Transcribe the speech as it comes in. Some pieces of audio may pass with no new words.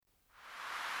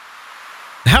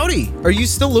Howdy! Are you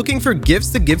still looking for gifts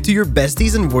to give to your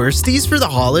besties and worsties for the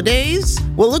holidays?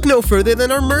 Well, look no further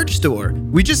than our merch store.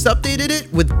 We just updated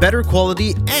it with better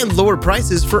quality and lower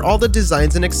prices for all the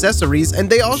designs and accessories, and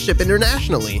they all ship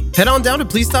internationally. Head on down to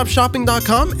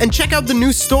pleasestopshopping.com and check out the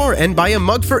new store and buy a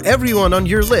mug for everyone on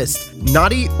your list,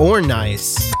 naughty or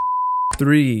nice.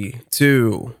 3,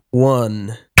 2,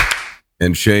 1.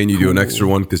 And Shane, you do an extra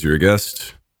one because you're a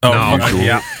guest. Oh, No,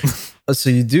 yeah. So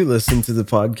you do listen to the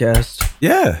podcast?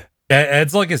 Yeah.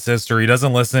 Ed's like his sister. He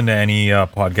doesn't listen to any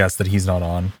podcast that he's not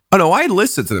on. Oh no, I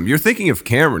listen to them. You're thinking of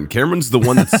Cameron. Cameron's the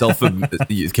one that's self-admitted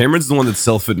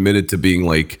to being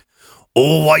like,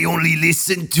 oh, I only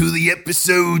listen to the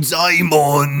episodes I'm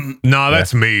on. No,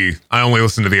 that's me. I only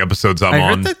listen to the episodes I'm I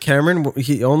on. heard that Cameron,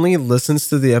 he only listens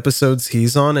to the episodes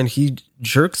he's on and he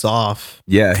jerks off.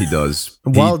 Yeah, he does.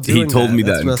 While he doing told that, me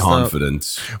that's that in messed up.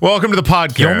 confidence. Welcome to the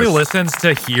podcast. He only listens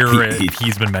to hear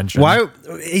he's been mentioned. Why?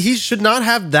 He should not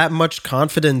have that much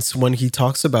confidence when he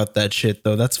talks about that shit,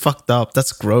 though. That's fucked up.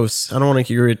 That's gross. I don't want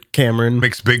to hear it, Cameron.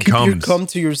 Makes big Keep your comes. cum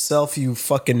to yourself, you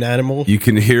fucking animal. You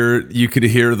could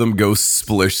hear them go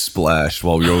splish splash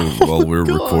while we're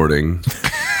recording.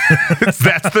 Is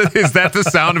that the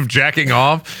sound of jacking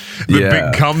off? The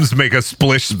Yeah. big cums make a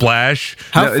splish splash.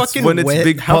 How No, it's fucking when it's wet?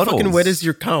 big How puddles. fucking wet is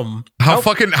your cum? How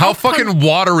fucking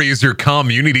watery is your cum?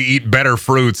 You need to eat better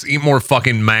fruits. Eat more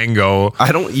fucking mango.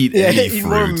 I don't eat Yeah, any eat fruits.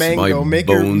 more mango. My Make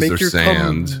bones your are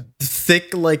sand. cum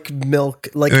thick like milk,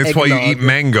 like And that's why you eggnog. eat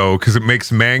mango, because it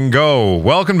makes mango.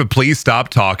 Welcome to Please Stop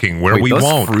Talking, where Wait, we does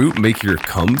won't. fruit make your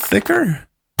cum thicker?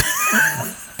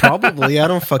 Probably. I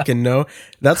don't fucking know.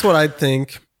 That's what I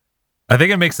think. I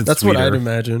think it makes it That's sweeter. what I'd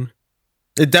imagine.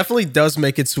 It definitely does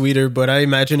make it sweeter, but I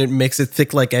imagine it makes it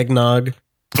thick like eggnog.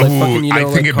 Like Ooh, fucking, you know,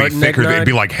 I think like it'd be carton thicker. eggnog. It'd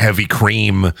be like heavy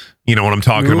cream. You know what I'm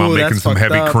talking Ooh, about? Making that's some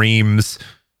fucked heavy up. creams.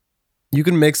 You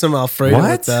can make some Alfredo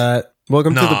What? with that.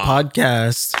 Welcome to the Nah.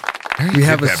 podcast. I We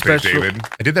have did a that bit, special. David.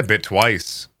 I did that bit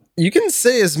twice. You can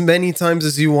say as many times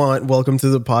as you want. Welcome to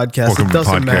the podcast. Welcome It to the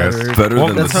doesn't podcast. matter. Better Well,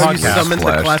 than That's the how you podcast summon the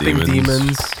Splash clapping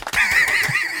demons.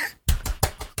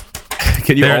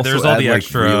 Can you also There's all add, the like,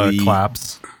 extra really-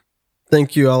 claps.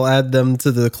 Thank you. I'll add them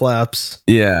to the claps.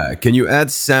 Yeah, can you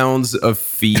add sounds of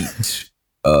feet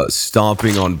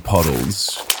stomping on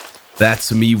puddles?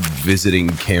 That's me visiting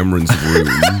Cameron's room.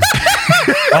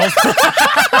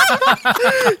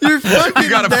 You're fucking You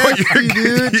gotta put nasty,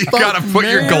 dude. you gotta Fuck, put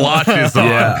your man. galoshes on.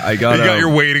 Yeah, I got You got your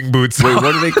wading boots Wait, on.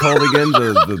 what are they called again?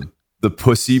 The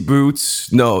pussy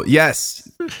boots? No, yes.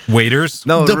 Waiters.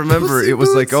 No, The remember, pussy it was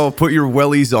like, boots? oh, put your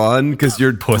wellies on because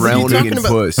you're Pussy. drowning What are you in talking about?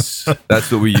 puss.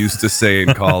 That's what we used to say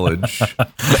in college.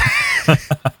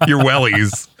 Your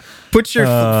wellies. Put your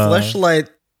fleshlight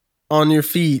on your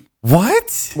feet.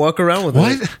 What? Walk around with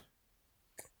What? it.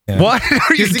 Yeah. What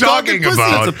are you He called them talking pussy-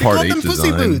 about? It's a part he called eight them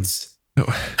pussy design. boots.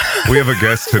 We have a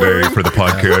guest today for the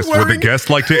podcast. Would the Wearing- guest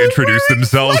like to introduce wearing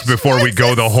themselves before we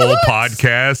go the whole flashlights.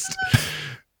 podcast?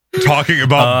 Talking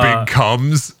about big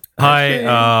cums.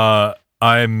 Hi,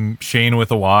 I'm Shane with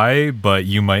a Y, but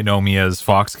you might know me as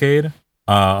Foxcade.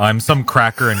 I'm some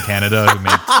cracker in Canada who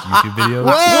makes YouTube videos.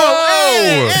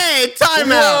 Whoa! Hey, time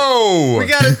out. Whoa! We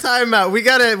got a timeout. We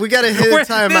gotta hit a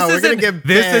timeout. We're gonna get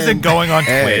This banned. isn't going on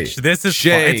Hey, Twitch. This is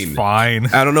Shane. it's fine.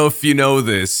 I don't know if you know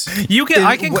this.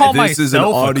 I can call This is an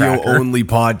myself a audio cracker. only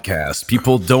podcast.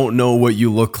 People don't know what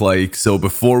you look like, so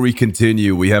before we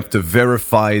continue, we have to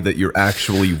verify that you're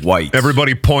actually white.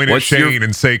 Everybody point at What's your- Shane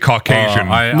and say Caucasian.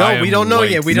 No, we don't know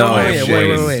yet. We don't No, know yet.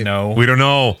 Shane. Wait. No. we don't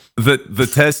know. The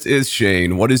test is Shane.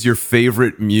 What is your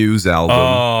favorite Muse album?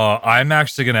 I'm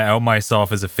actually gonna out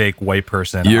myself as a fake white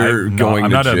person. You're going I'm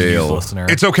to not a jail. Muse listener.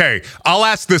 It's okay. I'll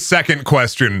ask the second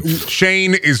question.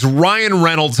 Shane, is Ryan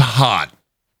Reynolds hot?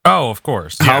 oh, of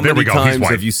course. Yeah, How there many we go. He's times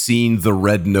white. have you seen The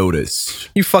Red Notice?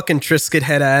 You fucking Trisket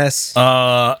head ass.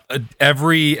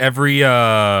 Every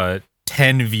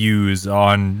 10 views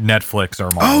on Netflix are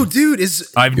mine. Oh, dude,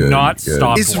 I've Good, not good.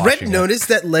 stopped is watching Red it. Notice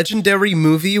that legendary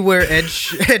movie where Ed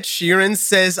Sheeran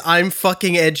says, "I'm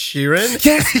fucking Ed Sheeran"?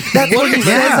 Yes, that's what he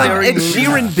says, like, Ed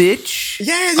Sheeran, bitch.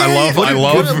 Yeah, I love what a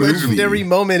legendary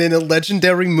moment in a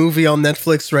legendary movie on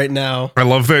Netflix right now. I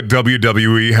love that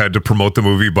WWE had to promote the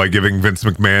movie by giving Vince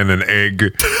McMahon an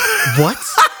egg. What?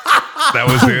 That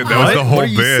was it. That was What? the whole What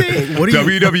are you bit. saying? What are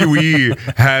you-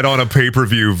 WWE had on a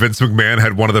pay-per-view, Vince McMahon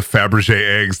had one of the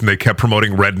Fabergé eggs, and they kept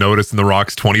promoting Red Notice and The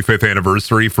Rock's 25th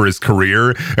anniversary for his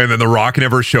career. And then The Rock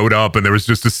never showed up, and there was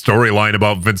just a storyline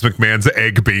about Vince McMahon's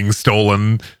egg being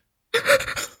stolen.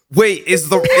 Wait, is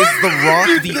the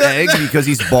Rock the egg because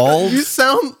he's bald? You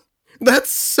sound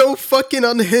That's so fucking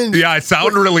unhinged. Yeah, I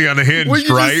sound really What unhinged,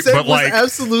 you right? just said But was like,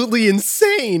 absolutely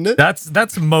insane.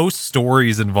 That's most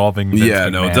stories involving Vince Yeah,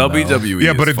 no, McMahon, though. WWE.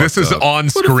 yeah, but this is fucked up. on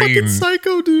What a fucking screen.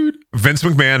 psycho, dude. Vince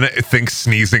McMahon thinks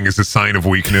sneezing is a sign of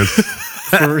weakness.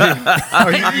 For real.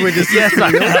 Are you, wait, this is Yes,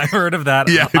 real? I've heard of that.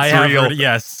 Yeah, it's I have real. heard.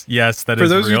 Yes, that For is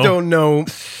those real. who don't know,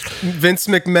 Vince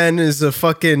McMahon is a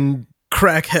fucking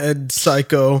crackhead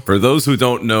psycho. For those who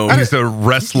don't know, He's a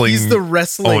wrestling. He's the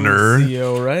wrestling owner.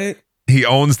 CEO, right? He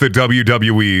owns the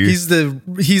WWE. He's the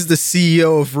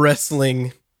CEO of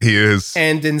wrestling He is.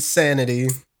 and insanity.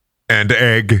 And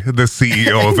Egg, the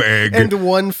CEO of Egg. And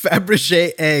one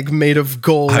Fabergé egg made of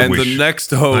gold. I and wish- the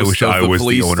next host wish of I the was the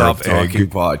Please owner Stop of Egg. Talking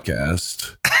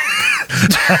podcast.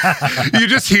 You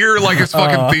just hear like his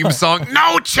fucking theme song.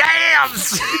 No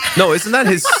chance. No, isn't that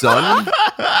his son?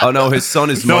 Oh no, his son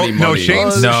is Money No, Money. Shane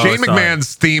it's not.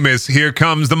 McMahon's theme is "Here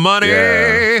Comes the Money."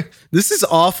 Yeah. This is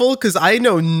awful because I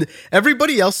know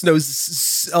everybody else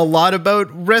knows a lot about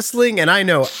wrestling, and I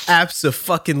know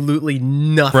absolutely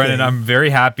nothing. Brennan, I'm very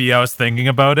happy. I was thinking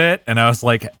about it, and I was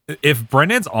like, if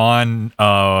Brennan's on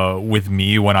with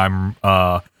me when I'm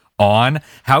on,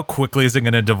 how quickly is it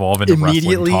going to devolve into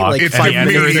Immediately, wrestling talk? like It's And the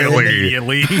answer is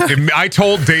immediately. immediately. I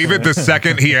told David the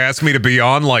second he asked me to be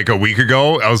on like a week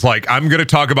ago, I was like, I'm going to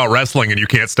talk about wrestling and you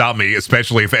can't stop me,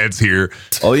 especially if Ed's here.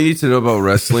 All you need to know about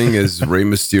wrestling is Rey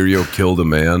Mysterio killed a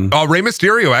man. Rey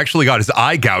Mysterio actually got his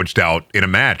eye gouged out in a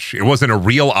match. It wasn't a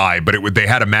real eye, but they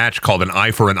had a match called an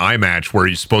eye for an eye match where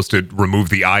you're supposed to remove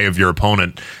the eye of your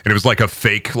opponent. And it was like a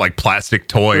fake, like plastic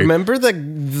toy. Remember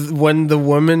when the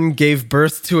woman gave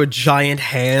birth to a giant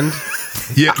hand?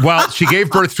 Yeah, well, she gave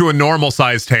birth to a normal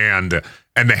sized hand,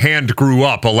 and the hand grew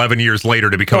up 11 years later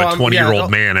to become a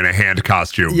 20-year-old man in a hand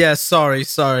costume. Yeah, sorry.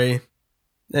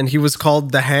 And he was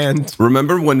called the Hand.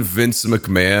 Remember when Vince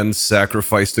McMahon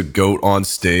sacrificed a goat on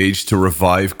stage to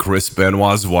revive Chris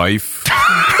Benoit's wife?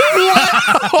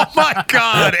 Oh my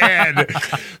God, Ed.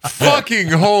 Fucking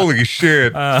holy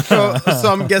shit. So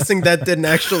I'm guessing that didn't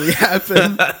actually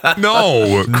happen.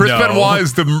 No, Chris No. Benoit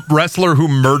is the wrestler who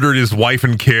murdered his wife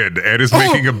and kid. Ed is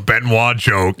making a Benoit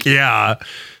joke. Yeah.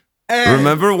 And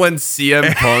Remember when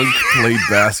CM Punk played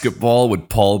basketball with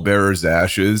Paul Bearer's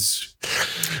ashes?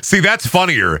 See, that's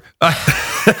funnier.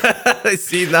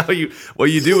 See, now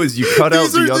what you do is you cut out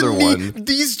these are the other one.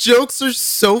 These jokes are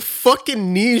so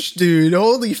fucking niche, dude.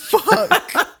 Holy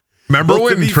fuck. Remember Well,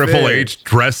 to when be Triple fair- H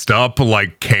dressed up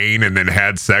like Kane and then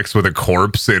had sex with a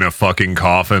corpse in a fucking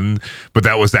coffin? But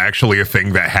that was actually a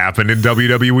thing that happened in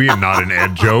WWE and not an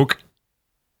Ed joke.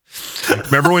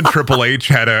 Remember when Triple H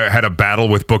had a battle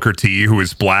with Booker T, who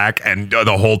is black, and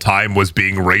the whole time was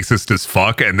being racist as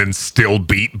fuck, and then still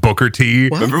beat Booker T?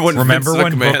 Remember when Vince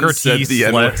McMahon Booker said T the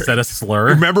N-word? said a slur?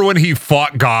 Remember when he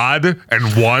fought God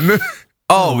and won?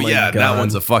 Oh, my yeah, that God.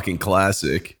 one's a fucking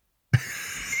classic.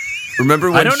 Remember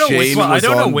when I don't know which Shane one- I was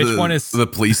don't know on which one is- the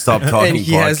Please Stop Talking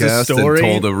he has a podcast and story?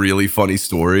 told a really funny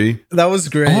story? That was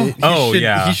great. Oh,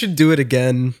 yeah. He should do it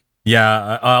again.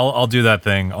 Yeah, I'll do that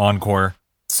thing, encore.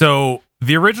 So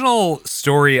the original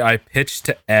story I pitched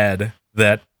to Ed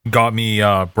that got me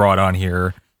brought on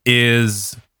here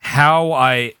is how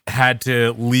I had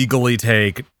to legally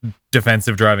take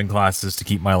defensive driving classes to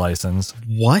keep my license.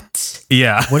 What?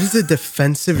 Yeah. What is a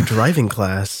defensive driving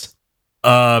class?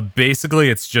 Basically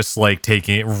it's just like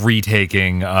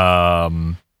retaking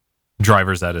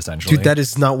driver's ed essentially. Dude, that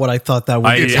is not what I thought that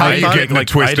was. It's how you thought- get in the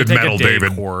Twisted I had to take Metal, a day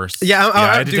David. Course. Yeah,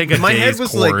 I had to dude, take a my head day's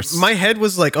was course. like, my head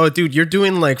was like, oh, dude, you're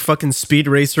doing like fucking Speed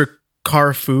Racer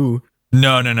car foo.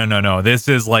 No. This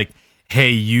is like, hey,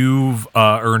 you've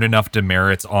earned enough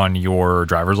demerits on your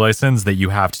driver's license that you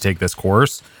have to take this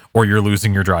course or you're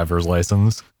losing your driver's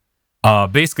license.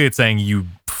 Basically, it's saying you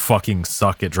fucking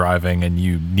suck at driving and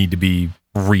you need to be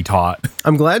retaught.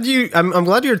 I'm glad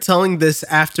you're telling this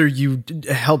after you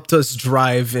helped us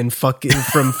drive in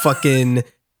from fucking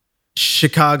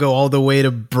Chicago all the way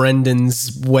to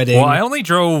Brendan's wedding. Well, I only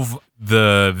drove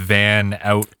the van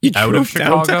out of drove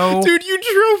Chicago. downtown. Dude, you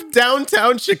drove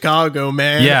downtown Chicago,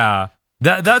 man. Yeah.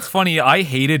 That's funny. I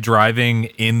hated driving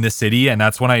in the city, and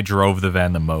that's when I drove the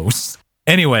van the most.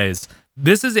 Anyways,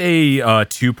 this is a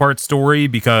two-part story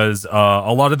because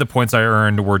a lot of the points I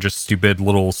earned were just stupid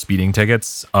little speeding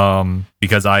tickets.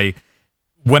 Because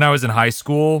when I was in high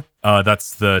school,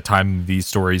 that's the time these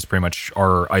stories pretty much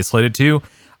are isolated to.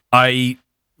 I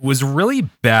was really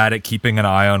bad at keeping an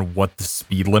eye on what the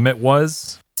speed limit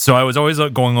was. So I was always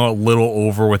going a little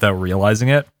over without realizing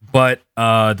it. But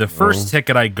the first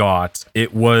ticket I got,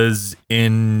 it was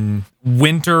in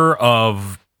winter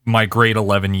of my grade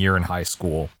 11 year in high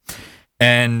school.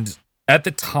 And at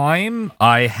the time,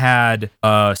 I had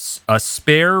a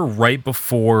spare right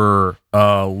before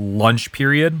lunch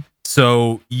period.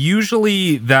 So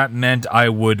usually that meant I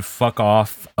would fuck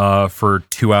off for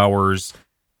 2 hours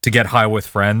to get high with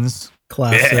friends.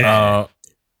 Classic.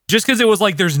 Just because it was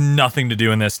like there's nothing to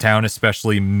do in this town,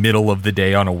 especially middle of the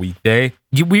day on a weekday.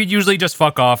 We usually just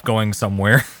fuck off going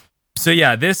somewhere. So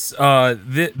yeah, this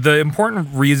the important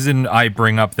reason I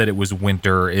bring up that it was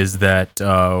winter is that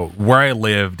where I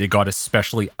lived, it got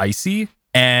especially icy,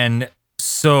 and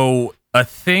so a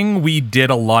thing we did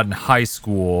a lot in high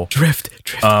school. Drift.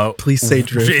 Please say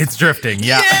drift. It's drifting.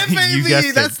 Yeah, baby, you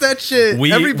guessed that's it. that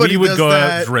shit. Everybody would does go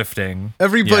that. out drifting.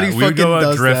 Everybody we would fucking go out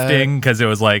does drifting because it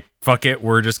was like, fuck it,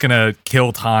 we're just gonna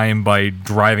kill time by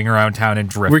driving around town and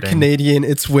drifting. We're Canadian.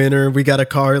 It's winter. We got a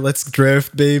car. Let's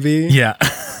drift, baby. Yeah.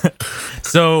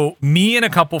 So me and a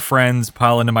couple friends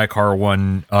pile into my car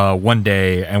one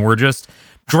day, and we're just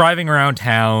driving around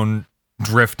town,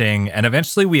 drifting, and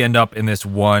eventually we end up in this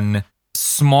one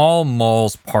small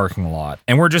mall's parking lot,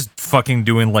 and we're just fucking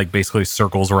doing like basically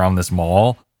circles around this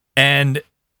mall. And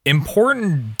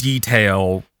important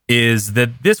detail is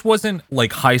that this wasn't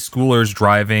like high schoolers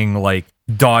driving like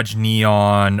Dodge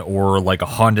Neon or like a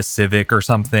Honda Civic or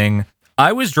something.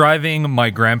 I was driving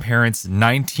my grandparents'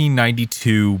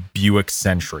 1992 Buick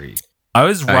Century. I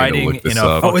was riding in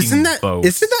a fucking isn't that boat.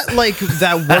 like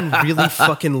that one really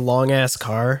fucking long ass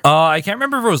car? I can't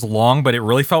remember if it was long, but it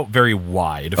really felt very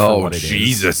wide for what it is.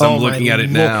 Jesus, I'm looking at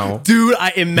it now. Dude,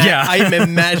 I'm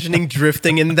imagining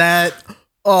drifting in that.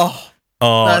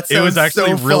 That It was sounds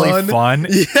actually so really fun.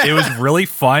 Yeah. It was really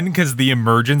fun because the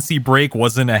emergency brake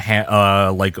wasn't a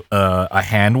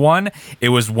hand one. It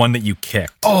was one that you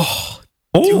kicked.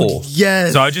 Dude,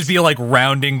 yes. So I'd just be like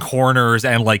rounding corners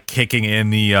and like kicking in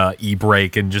the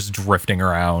e-brake and just drifting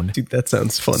around. Dude, that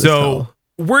sounds fun as So hell.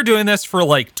 we're doing this for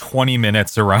like 20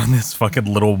 minutes around this fucking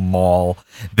little mall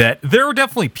that there were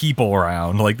definitely people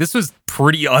around. Like this was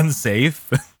pretty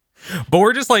unsafe. But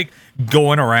we're just like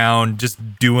going around, just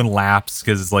doing laps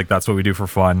because like that's what we do for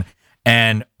fun.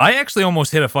 And I actually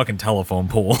almost hit a fucking telephone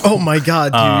pole. Oh my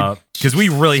god, dude. Because we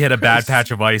really hit a bad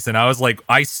patch of ice, and I was like,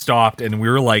 I stopped, and we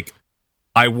were like,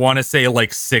 I want to say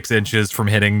like 6 inches from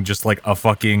hitting just like a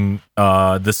fucking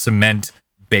the cement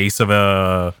base of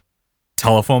a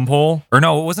telephone pole. Or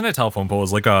no, it wasn't a telephone pole. It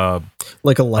was like a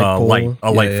light pole. light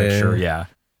fixture. Yeah.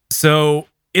 So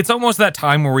it's almost that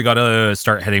time where we got to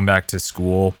start heading back to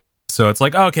school. So it's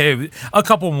like, okay, a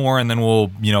couple more, and then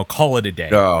we'll call it a day.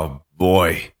 Oh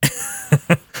boy.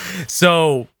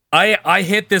 So I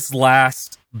hit this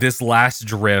last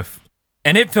drift.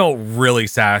 And it felt really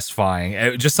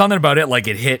satisfying. Just something about it, like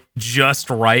it hit just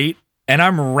right. And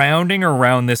I'm rounding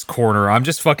around this corner. I'm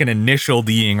just fucking initial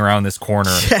D'ing around this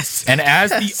corner. Yes. And as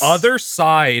the other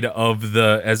side of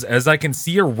as I can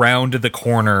see around the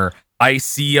corner, I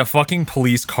see a fucking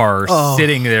police car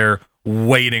sitting there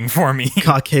waiting for me.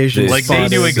 Caucasian. Like they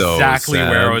knew So exactly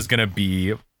sad. where I was gonna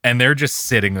be, and they're just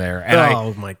sitting there.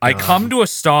 And my god. I come to a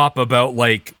stop about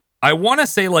like I want to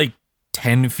say like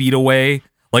 10 feet away.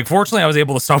 Like, fortunately, I was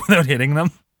able to stop without hitting them.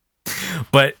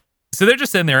 But so they're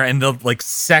just in there, and the like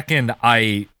second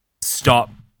I stop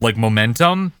like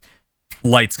momentum,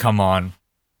 lights come on.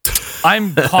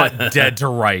 I'm caught dead to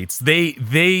rights.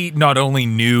 They not only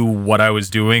knew what I was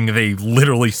doing, they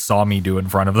literally saw me do in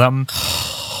front of them.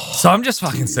 So I'm just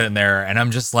fucking sitting there, and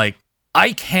I'm just like,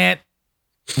 I can't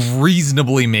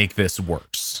reasonably make this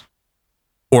worse.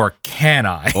 Or can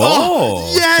I? Oh,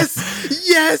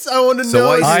 yes, I want to So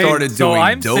know. I started doing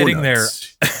I'm donuts. sitting there.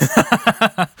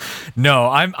 No,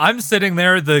 I'm sitting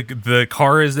there. The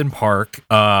car is in park.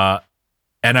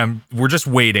 And we're just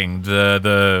waiting.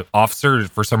 The officer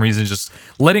for some reason is just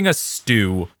letting us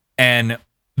stew. And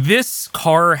this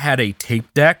car had a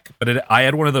tape deck, but I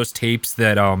had one of those tapes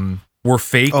that were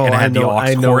fake and it had the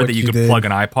aux cord that you could plug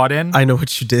an iPod in. I know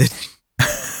what you did.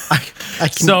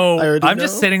 I'm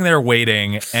just sitting there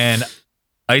waiting, and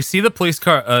I see the police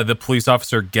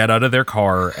officer get out of their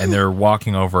car, and they're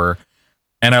walking over,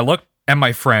 and I look at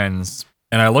my friends,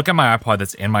 and I look at my iPod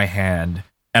that's in my hand,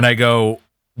 and I go,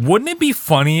 wouldn't it be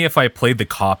funny if I played the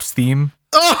Cops theme?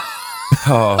 Oh,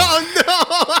 no,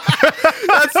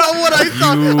 that's not what I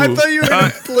thought. I thought you were gonna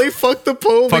play "Fuck the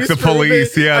Police." Fuck the for a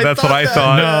police. bit. Yeah, that's what I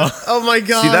thought. No. Oh my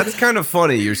god. see, that's kind of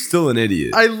funny. You're still an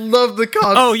idiot. I love the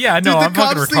Cops. Oh, yeah, no, Dude, I'm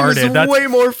fucking Cops theme is retarded. way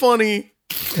more funny.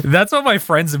 That's what my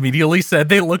friends immediately said.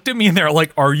 They looked at me and they're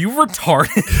like, "Are you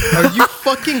retarded?" Are you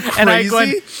fucking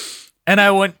crazy? And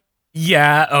I went,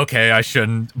 "Yeah, okay, I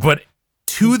shouldn't." But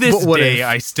to this But what day, if?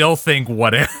 I still think,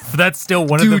 what if? That's still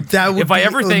one Dude, of the. that would if I be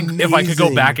ever think, if I could go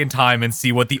amazing. back in time and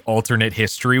see what the alternate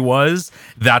history was,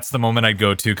 that's the moment I'd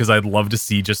go to, because I'd love to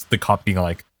see just the cop being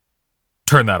like,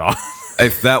 turn that off.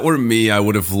 If that were me, I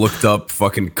would have looked up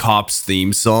fucking Cops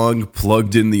theme song,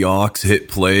 plugged in the aux, hit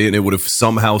play, and it would have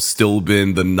somehow still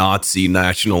been the Nazi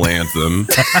national anthem.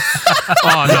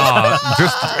 Oh no!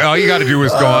 Just all you got to do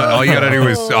is go on. All you got to do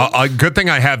is. Good thing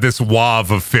I had this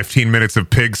WAV of 15 minutes of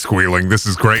pig squealing. This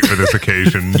is great for this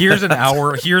occasion. Here's an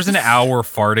hour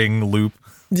farting loop.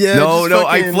 Yeah. No, just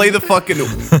I fucking- play the fucking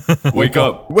wake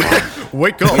up.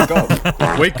 Wake up.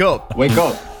 Wake up. Wake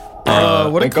up. What a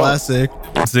wake up. classic.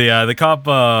 So yeah, the cop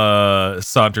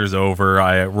saunters over.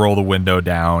 I roll the window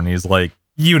down. He's like,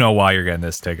 "You know why you're getting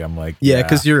this ticket?" I'm like, Yeah,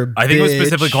 'cause you're a I think it was bitch.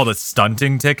 specifically called a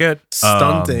stunting ticket.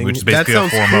 Stunting. Which is That basically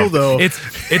sounds a form cool, of though.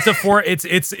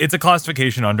 it's a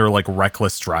classification under like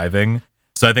reckless driving.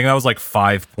 So I think that was like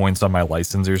 5 points on my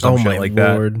license or some Oh shit my like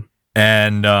lord. that.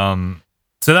 And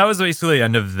so that was basically the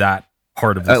end of that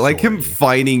part of the I like him story.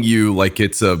 fighting you like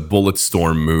it's a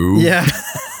Bulletstorm move. Yeah.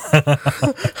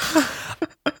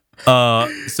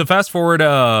 So fast forward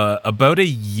about a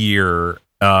year.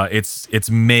 It's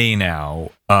May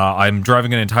now. I'm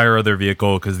driving an entire other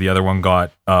vehicle because the other one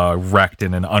got wrecked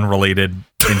in an unrelated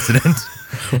incident.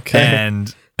 Okay.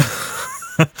 And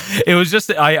it was just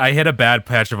I hit a bad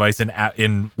patch of ice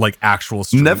in like actual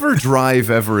street. Never drive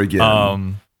ever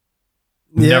again.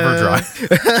 Never Yeah.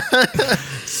 drive.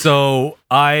 So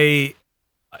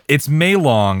it's May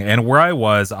long, and where I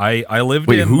was, I lived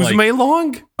Wait, in who's like, May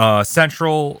Long?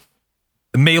 Central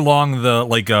May long,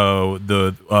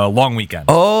 the long weekend.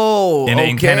 Oh,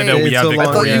 In Canada, we It's have a Victoria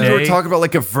I thought you Day. were talking about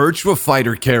like a Virtua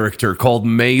Fighter character called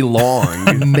May Long.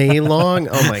 Maylong?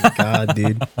 Oh my god,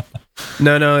 dude.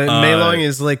 No, Maylong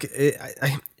is like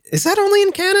is that only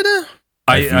in Canada?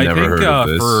 I never think heard of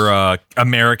this. for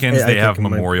Americans, I they think have it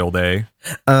might- Memorial Day.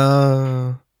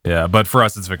 Uh Yeah, but for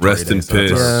us, it's Victoria Rest Day. in so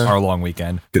that's piss. our long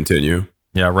weekend. Continue.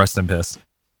 Yeah, rest in piss.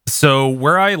 So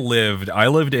where I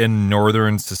lived in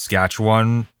northern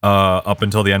Saskatchewan up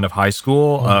until the end of high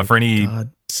school. For any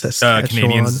God,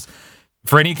 Saskatchewan.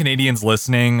 Canadians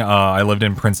listening, I lived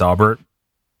in Prince Albert,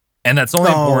 and that's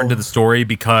only Oh. important to the story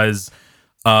because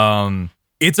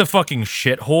it's a fucking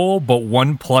shithole. But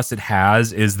one plus it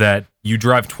has is that you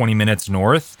drive 20 minutes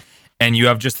north, and you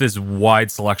have just this wide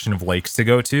selection of lakes to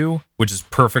go to, which is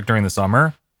perfect during the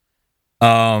summer.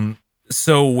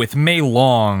 So with May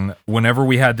long, whenever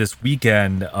we had this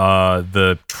weekend,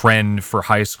 the trend for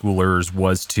high schoolers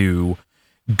was to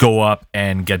go up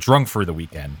and get drunk for the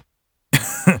weekend.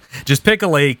 Just pick a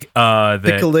lake that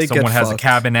Pick a lake, someone get has a fucked.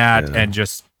 cabin at, Yeah. and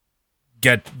just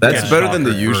get. That's get better shot than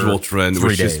the for usual trend, 3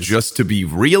 which is days. just to be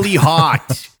really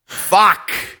hot.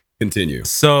 Fuck. Continue.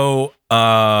 So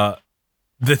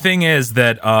the thing is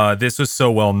that this was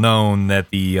so well known that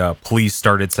the police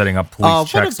started setting up police Oh, what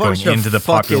a checks going bunch of into the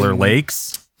popular fucking-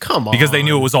 lakes Come on. because they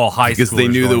knew it was all high Because they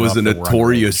schoolers knew there going was a up that were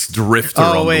notorious drifter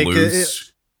Oh, on wait, the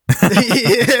loose.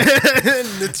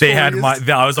 They had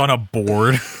I was on a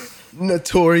board.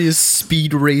 notorious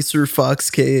speed racer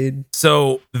Foxcade.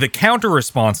 So the counter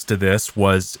response to this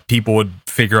was people would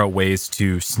figure out ways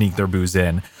to sneak their booze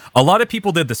in. A lot of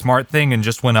people did the smart thing and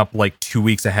just went up like 2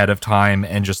 weeks ahead of time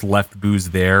and just left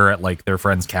booze there at like their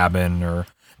friend's cabin or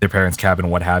their parents' cabin,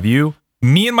 what have you.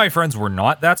 Me and my friends were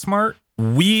not that smart.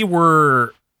 We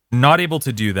were not able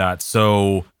to do that.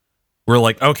 So we're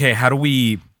like, okay, how do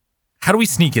we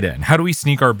sneak it in? How do we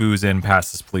sneak our booze in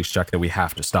past this police check that we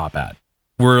have to stop at?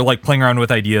 We're like playing around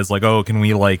with ideas like, oh, can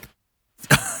we like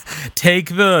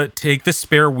take the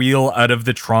spare wheel out of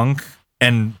the trunk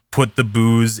and put the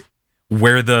booze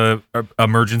where the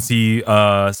emergency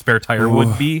spare tire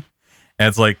would be? And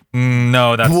it's like,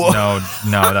 no, that's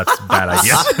that's a bad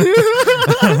idea.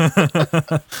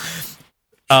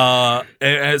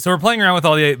 And so we're playing around with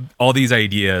all these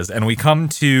ideas, and we're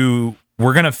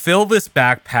gonna fill this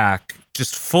backpack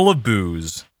just full of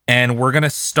booze, and we're gonna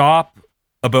stop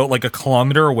about like a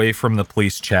kilometer away from the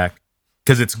police check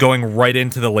because it's going right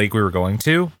into the lake we were going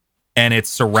to, and it's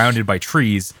surrounded by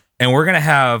trees, and we're gonna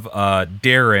have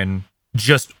Darren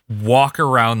just walk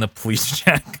around the police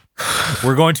check.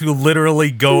 We're going to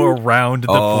literally go around the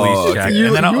police check.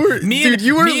 You- and then you were- dude,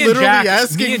 you were literally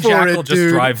asking me and for Jack it, will just dude.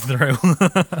 drive through.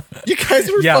 You guys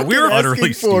were Yeah, fucking we were asking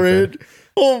utterly for stupid. it.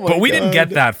 Oh my But we didn't get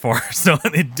God. that far, so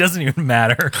it doesn't even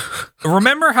matter.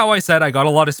 Remember how I said I got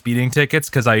a lot of speeding tickets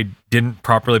because I didn't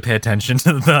properly pay attention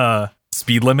to the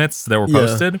speed limits that were Yeah.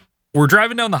 posted? We're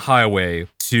driving down the highway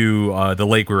to the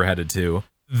lake we were headed to.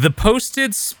 The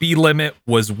posted speed limit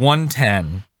was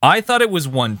 110. I thought it was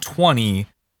 120,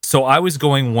 so I was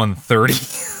going 130.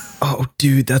 Oh,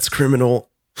 dude, that's criminal.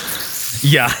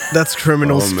 Yeah. That's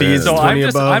criminal Oh, speed. man. So 20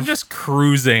 above. I'm just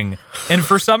cruising, and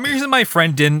for some reason my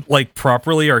friend didn't like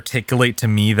properly articulate to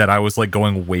me that I was like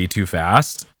going way too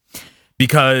fast,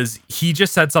 because he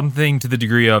just said something to the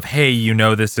degree of, "Hey, you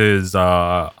know this is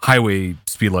highway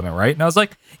speed limit, right?" And I was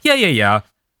like, "Yeah."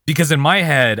 Because in my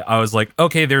head I was like,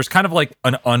 "Okay, there's kind of like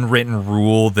an unwritten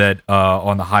rule that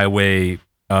on the highway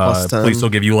police will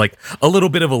give you like a little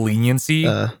bit of a leniency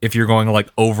if you're going like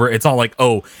over. It's not like,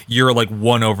 oh, you're like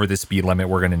 1 over the speed limit,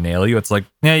 we're gonna nail you. It's like,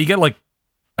 yeah, you get like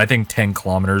I think 10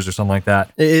 kilometers or something like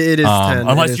that. It is 10.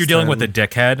 Unless you're dealing with a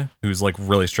dickhead who's like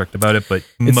really strict about it, but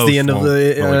It's most the end of won't the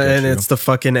really get and you. it's the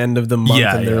fucking end of the month,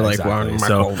 and they're like, exactly.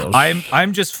 wow. So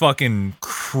I'm just fucking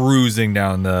cruising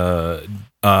down the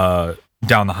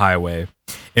highway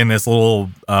in this little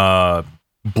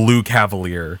blue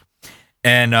Cavalier,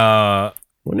 and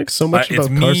We're Nick so much it's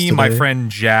about cars me, today. my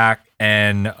friend Jack,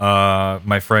 and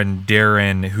my friend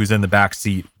Darren, who's in the back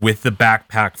seat with the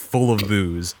backpack full of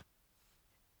booze.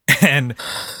 And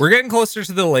we're getting closer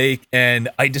to the lake, and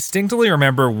I distinctly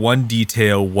remember one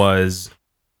detail was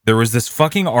there was this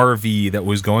fucking RV that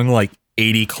was going like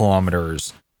 80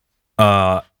 kilometers.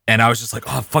 And I was just like,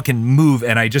 oh, fucking move.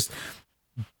 And I just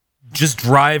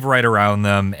drive right around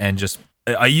them, and just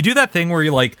you do that thing where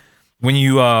you like when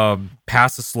you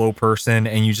pass a slow person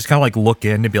and you just kind of like look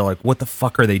in to be like, what the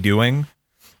fuck are they doing?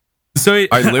 So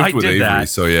I lived with did Avery, that,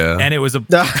 so yeah. and it was a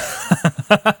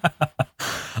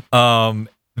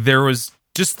there was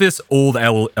just this old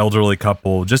elderly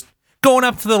couple just going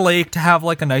up to the lake to have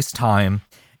like a nice time,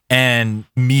 and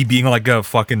me being like a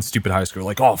fucking stupid high schooler,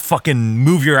 like, oh, fucking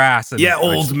move your ass. And Yeah, I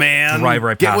old just man. drive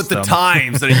right Get past with the them.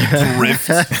 times. And you drift,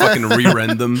 fucking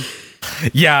re-rend them.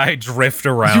 Yeah, I drift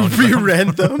You around.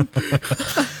 re-rent them.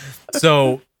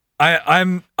 So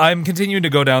I'm continuing to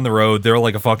go down the road. They're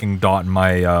like a fucking dot in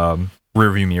my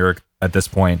rearview mirror at this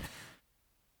point.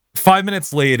 5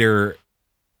 minutes later,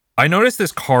 I notice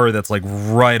this car that's like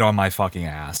right on my fucking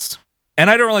ass. And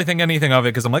I don't really think anything of it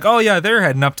because I'm like, oh yeah, they're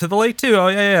heading up to the lake too. Oh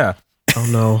yeah. Oh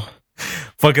no.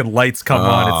 Fucking lights come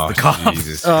on. It's the cops.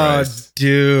 Jesus Oh, Christ.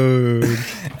 dude.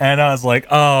 And I was like,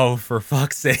 oh, for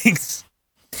fuck's sakes.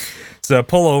 So I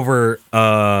pull over,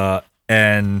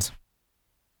 and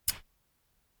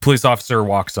police officer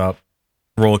walks up,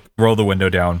 roll the window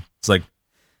down. It's like,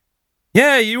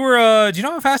 yeah, you were, do you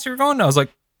know how fast you were going? I was like,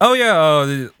 oh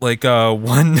yeah, like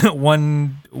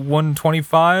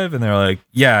 125. And they're like,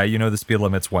 yeah, you know the speed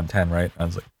limit's 110, right? I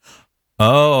was like,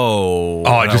 oh.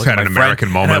 I And just look had at an my friend, American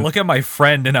and I moment. look at my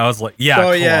friend and I was like, yeah,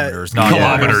 Oh, yeah. kilometers, not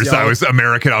Kilometers. Yeah. I was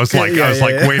American. I was like, Yeah,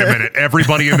 yeah. wait a minute.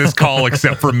 Everybody in this call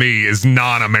except for me is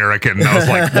non-American. I was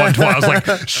like, 120. I was like,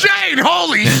 Shane,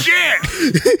 holy shit!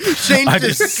 Shane's I'm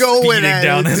just just going speeding at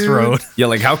down it, this dude. road. Yeah,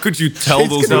 like how could you tell Shane's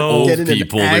those were gonna old get in an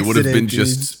people? They would have been accident,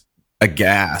 just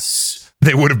aghast.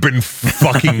 They would have been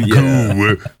fucking Yeah.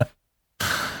 goo.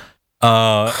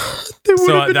 They So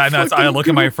would've been that's I fucking look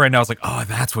at my cool. friend and I was like, oh,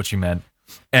 that's what you meant.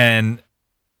 And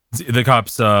the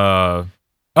cops, oh,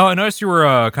 I noticed you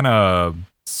were kind of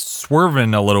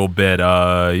swerving a little bit.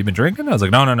 You been drinking? I was like,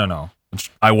 no.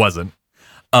 Which I wasn't.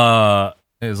 It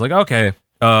was like, okay,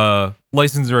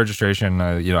 license and registration.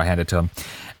 I hand it to him,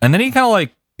 and then he kind of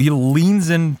like he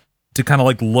leans in to kind of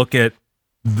like look at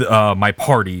my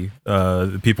party,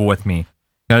 the people with me.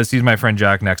 Sees my friend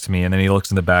Jack next to me, and then he looks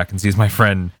in the back and sees my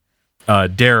friend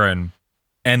Darren,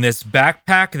 and this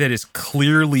backpack that is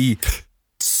clearly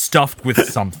stuffed with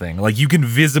something. Like you can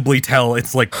visibly tell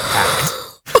it's like packed.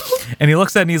 And he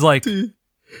looks at it and he's like,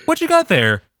 "What you got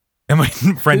there?" And my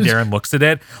friend Darren looks at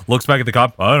it, looks back at the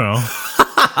cop. I don't know.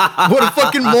 What a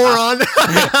fucking moron.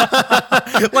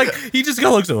 Like he just kind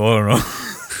of looks at, I don't know.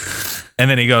 And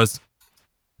then he goes,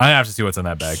 I have to see what's in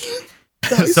that bag.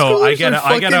 So I get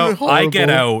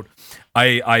out.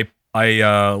 I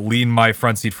lean my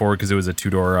front seat forward because it was a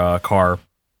 2-door car.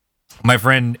 My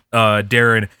friend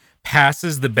Darren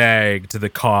passes the bag to the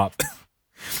cop.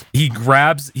 He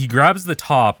grabs the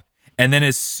top, and then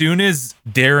as soon as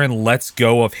Darren lets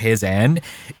go of his end,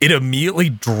 it immediately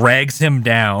drags him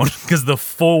down because the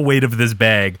full weight of this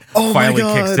bag Oh my finally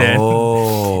God. kicks in.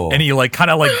 Oh. And he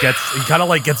kind of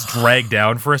gets dragged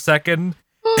down for a second,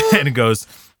 and it goes,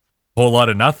 whole lot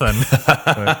of nothing.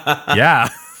 Yeah.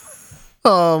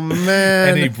 Oh man.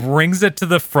 And he brings it to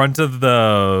the front of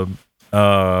the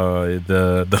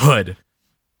hood,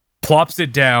 plops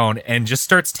it down, and just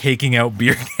starts taking out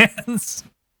beer cans.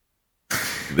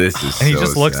 This is And he so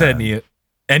just looks sad. at me,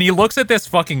 and he looks at this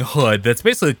fucking hood that's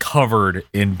basically covered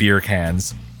in beer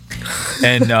cans,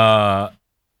 and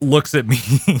looks at me,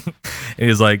 and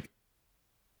he's like,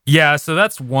 "Yeah, so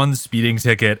that's one speeding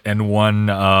ticket and one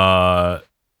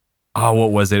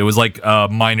what was it? It was like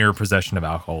minor possession of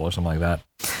alcohol or something like that.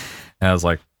 And I was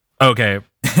like, okay.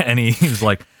 And he's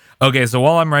like, okay, so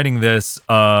while I'm writing this,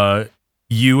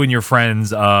 you and your friends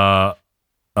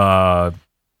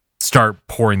start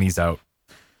pouring these out.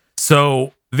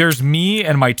 So there's me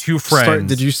and my two friends.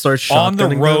 Did you start on the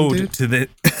shotgunning road them, dude? to the?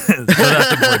 So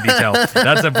that's important detail.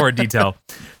 That's important detail.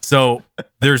 So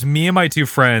there's me and my two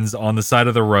friends on the side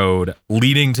of the road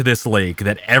leading to this lake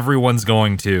that everyone's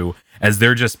going to. As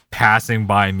they're just passing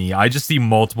by me, I just see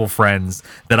multiple friends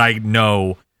that I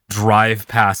know drive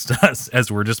past us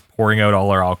as we're just pouring out all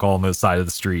our alcohol on the side of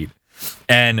the street.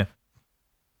 And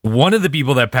one of the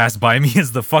people that passed by me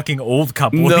is the fucking old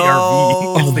couple in the RV.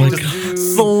 Oh They my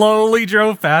just slowly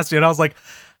drove past me, and I was like,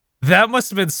 that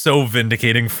must have been so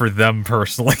vindicating for them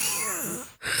personally.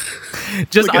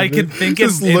 Just Look at I could this. think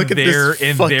Just in look at their this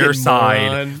in their fucking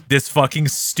side, moron. this fucking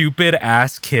stupid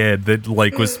ass kid that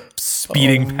like was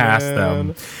speeding past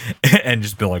them, and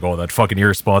just be like, "Oh, that fucking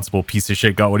irresponsible piece of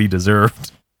shit got what he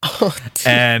deserved."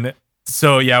 And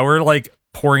so yeah, we're like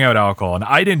pouring out alcohol, and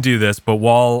I didn't do this, but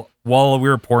while we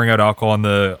were pouring out alcohol and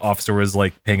the officer was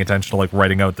like paying attention to like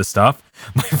writing out the stuff,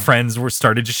 my friends were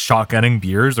started just shotgunning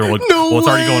beers or like, No well, it's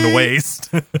already going to way. waste.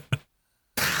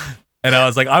 And I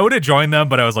was like, I would have joined them,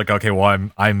 but I was like, okay, well,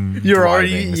 I'm You're driving,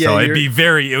 already- yeah, so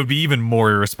you're- it would be even more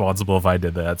irresponsible if I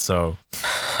did that. So,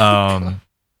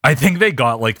 I think they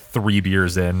got like 3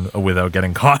 beers in without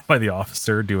getting caught by the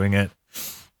officer doing it.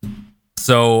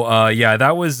 So, yeah,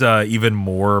 that was even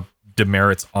more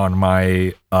demerits on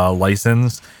my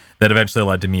license that eventually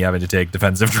led to me having to take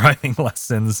defensive driving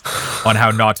lessons on how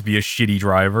not to be a shitty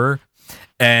driver.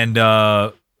 And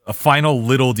a final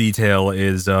little detail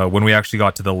is when we actually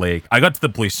got to the lake, I got to the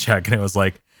police check and it was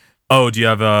like, oh, do you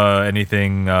have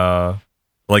anything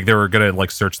like they were gonna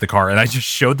like search the car, and I just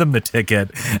showed them the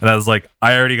ticket and I was like,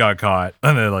 I already got caught.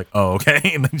 And they're like, oh, okay.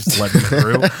 And they just let me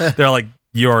through. They're like,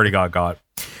 you already got caught.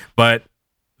 But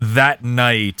that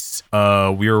night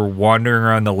we were wandering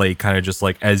around the lake, kind of just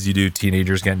like as you do,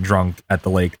 teenagers getting drunk at the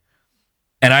lake,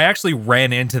 and I actually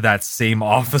ran into that same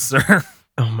officer.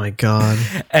 Oh my god.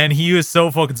 And he was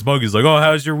so fucking smug. He's like, oh,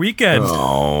 how's your weekend?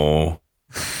 Oh,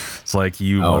 It's like,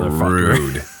 you how motherfucker.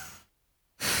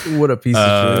 rude. What a piece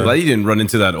of shit. Glad you didn't run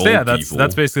into that old So yeah, that's people.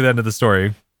 that's basically the end of the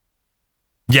story.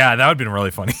 Yeah, that would have been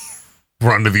really funny.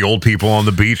 Run to the old people on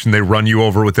the beach and they run you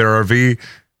over with their RV.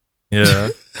 Yeah.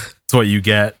 That's what you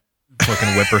get. Fucking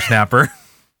whippersnapper.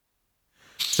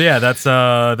 So yeah, that's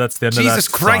the end of that Jesus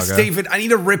Christ, saga. David! I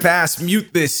need a rip ass.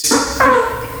 Mute this.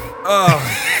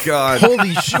 Oh God.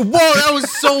 Holy shit. Whoa, that was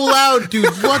so loud, dude.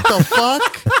 What the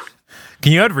fuck?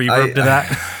 Can you add reverb to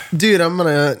that? Dude, I'm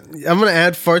gonna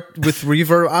add fart with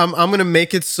reverb. I'm gonna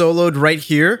make it soloed right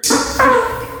here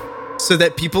so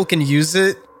that people can use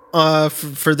it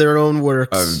for their own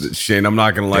works. Shane, I'm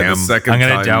not gonna lie. Damn. The second I'm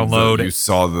gonna time download that you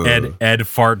saw the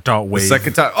edfart.wave. the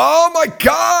second time. Oh my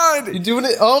God! You're doing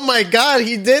it? Oh my god,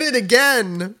 he did it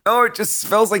again. Oh, it just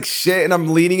smells like shit, and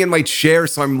I'm leaning in my chair,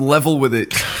 so I'm level with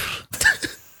it.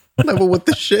 Level with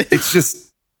the shit.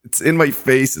 It's in my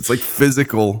face. It's like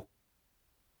physical.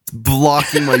 It's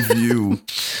blocking my view.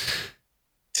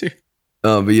 Dude.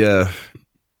 But yeah,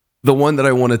 the one that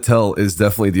I want to tell is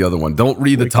definitely the other one. Don't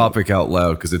read the topic out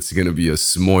loud because it's going to be a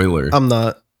spoiler. I'm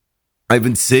not. I've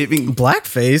been saving.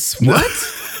 Blackface? What?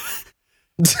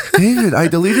 David, I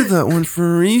deleted that one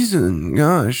for a reason.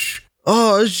 Gosh.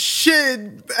 Oh shit.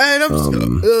 And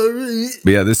I'm But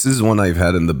yeah, this is one I've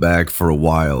had in the bag for a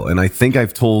while, and I think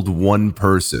I've told one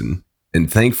person,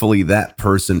 and thankfully that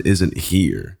person isn't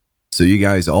here. So you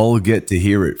guys all get to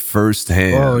hear it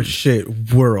firsthand. oh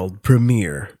shit. World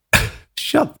premiere.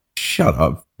 Shut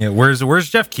up. Yeah, where's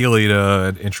Jeff Keighley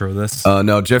to intro this?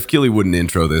 No, Jeff Keighley wouldn't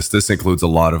intro this. This includes a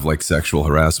lot of like sexual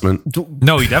harassment.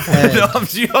 No, he definitely Ed. I'm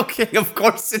joking. Of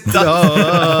course it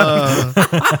Oh,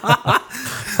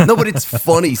 No, but it's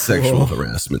funny sexual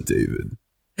harassment, David.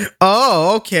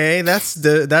 oh, okay. That's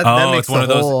that Oh, makes it's one of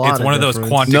a those. whole It's lot one of those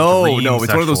difference. Quantic No, Dream it's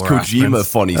one of those sexual Kojima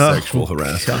harassments. funny Oh, sexual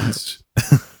harassments.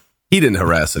 He didn't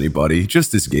harass anybody.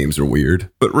 Just his games are weird.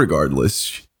 But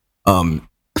regardless, What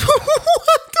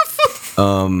the fuck?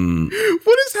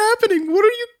 What is happening? What are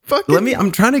you fucking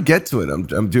I'm trying to get to it.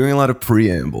 I'm doing a lot of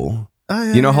preamble.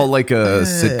 Oh, You know how like a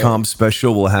sitcom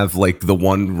special will have like the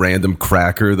one random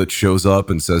cracker that shows up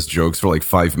and says jokes for like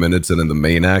 5 minutes and then the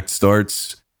main act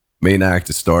starts? Main act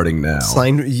is starting now.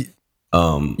 You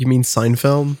mean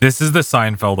Seinfeld? This is the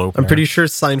Seinfeld opener. I'm pretty sure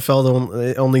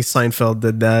Seinfeld only Seinfeld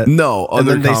did that. No, And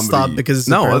other then they comedy. stopped because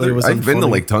no, apparently it was I've been to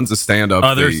unfunny. like tons of stand up.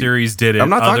 Other series did it. I'm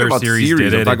not talking Other about series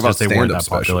series. did I'm it. talking It's about just they weren't stand up that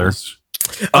popular. specials.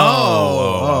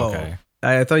 Oh, okay.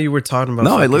 I thought you were talking about.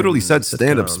 No, I fucking literally said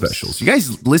stand-up sitcoms. specials. You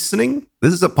guys listening?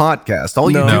 This is a podcast.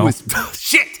 All you No. do is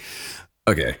shit.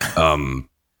 Okay.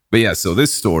 But yeah, so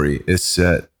this story is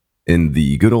set in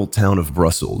the good old town of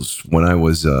Brussels when I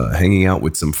was hanging out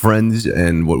with some friends,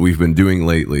 and what we've been doing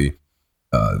lately.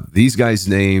 These guys'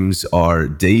 names are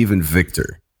Dave and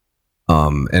Victor.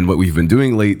 And what we've been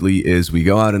doing lately is we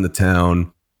go out in the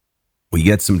town, we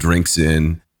get some drinks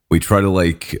in, we try to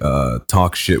like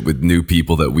talk shit with new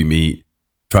people that we meet,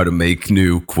 try to make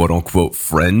new quote unquote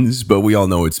friends, but we all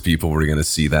know it's people we're going to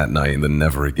see that night and then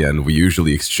never again. We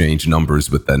usually exchange numbers,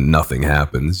 but then nothing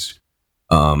happens.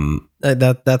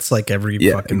 That's like every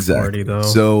fucking party though.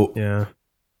 So yeah.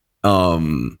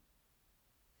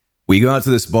 We go out to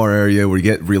this bar area, we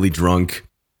get really drunk,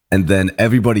 and then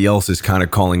everybody else is kind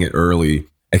of calling it early,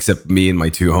 except me and my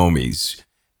two homies.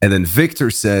 And then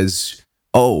Victor says,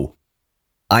 "Oh,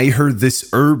 I heard this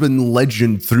urban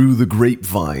legend through the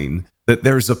grapevine that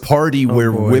there's a party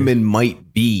where boy. women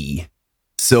might be."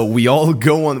 So we all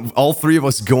three of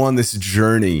us go on this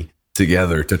journey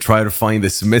together to try to find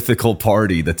this mythical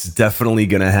party that's definitely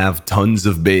going to have tons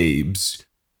of babes.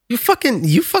 You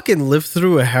fucking lived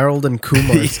through a Harold and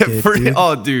Kumar skit, dude.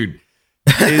 Oh, dude.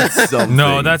 It's something.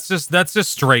 No, that's just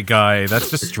straight guy. That's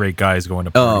just straight guys going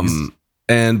to parties.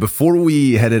 And before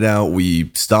we headed out,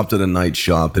 we stopped at a night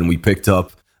shop and we picked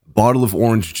up a bottle of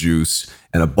orange juice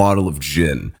and a bottle of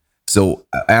gin. So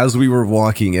as we were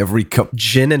walking, every cup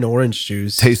Gin and orange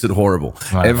juice. tasted horrible.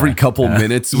 Right, Every right. couple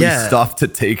minutes, we Yeah. stopped to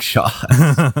take shots.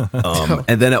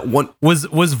 And then at one, Was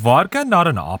vodka not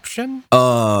an option?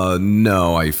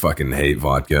 no, I fucking hate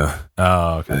vodka.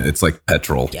 Oh, okay. It's like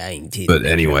petrol. But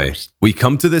anyway, we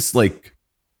come to this like,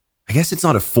 I guess it's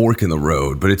not a fork in the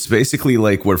road, but it's basically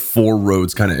like where four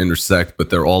roads kind of intersect, but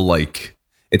they're all like,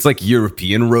 it's like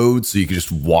European roads, so you can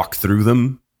just walk through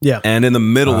them. Yeah. And in the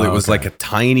middle, Oh, it was okay. like a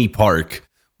tiny park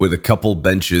with a couple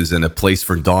benches and a place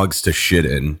for dogs to shit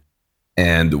in.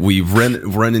 And we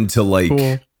run into like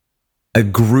Cool. a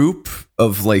group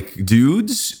of like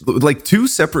dudes, like two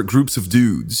separate groups of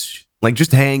dudes, like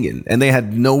just hanging. And they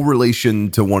had no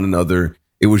relation to one another.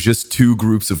 It was just two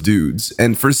groups of dudes.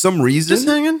 And for some Just reason,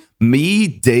 hanging? me,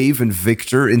 Dave, and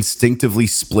Victor instinctively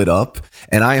split up.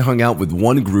 And I hung out with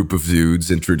one group of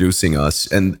dudes introducing us.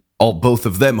 And both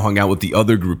of them hung out with the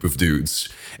other group of dudes.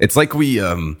 It's like we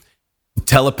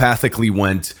telepathically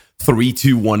went 3,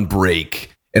 2, 1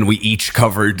 break, and we each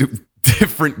covered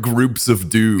different groups of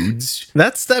dudes.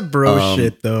 That's that bro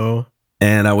shit though.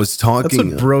 And I was That's talking,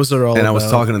 what bros are all and about. I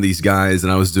was talking to these guys,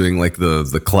 and I was doing like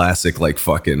the classic, like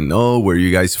fucking, oh, where are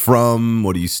you guys from?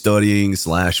 What are you studying? /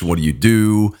 what do you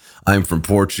do? I'm from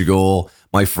Portugal.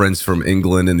 My friend's from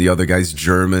England, and the other guy's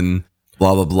German.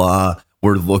 Blah blah blah.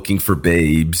 We're looking for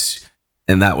babes,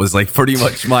 and that was like pretty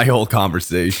much my whole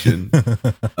conversation.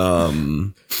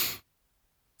 And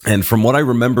from what I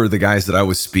remember, the guys that I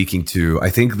was speaking to, I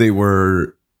think they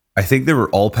were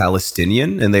all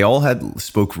Palestinian, and they all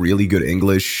spoke really good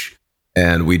English.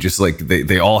 And we just like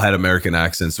they all had American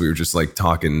accents. So we were just like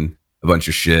talking a bunch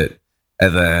of shit,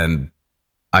 and then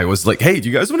I was like, "Hey, do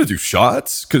you guys want to do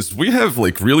shots? Because we have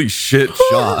like really shit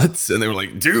shots." And they were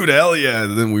like, "Dude, hell yeah!"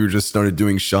 And then we just started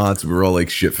doing shots. We were all like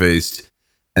shit faced.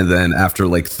 And then after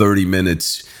like 30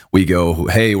 minutes, we go,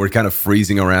 "Hey, we're kind of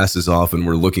freezing our asses off, and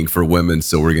we're looking for women,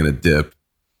 so we're gonna dip."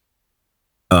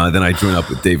 Then I join up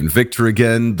with Dave and Victor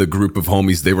again. The group of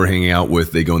homies they were hanging out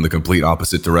with, they go in the complete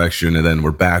opposite direction, and then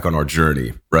we're back on our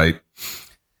journey, right?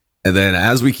 And then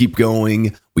as we keep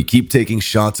going, we keep taking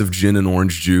shots of gin and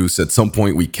orange juice. At some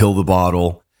point, we kill the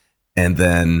bottle, and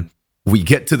then we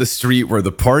get to the street where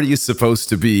the party is supposed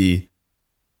to be.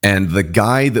 And the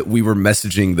guy that we were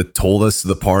messaging that told us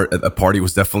the party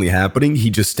was definitely happening,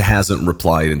 he just hasn't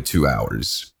replied in 2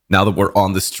 hours. Now that we're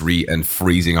on the street and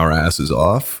freezing our asses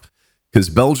off. Because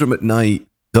Belgium at night,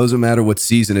 doesn't matter what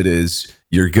season it is,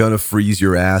 you're going to freeze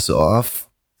your ass off.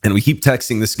 And we keep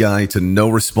texting this guy to no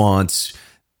response,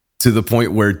 to the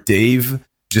point where Dave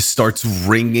just starts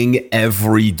ringing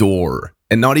every door.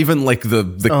 And not even like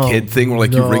the kid thing where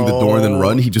like you ring the door and then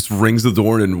run. He just rings the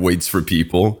door and waits for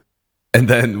people. And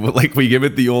then like we give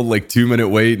it the old like 2-minute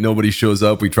wait. Nobody shows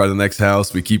up. We try the next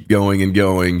house. We keep going and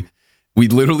going. We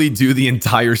literally do the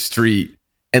entire street,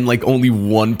 and like only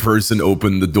one person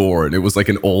opened the door, and it was like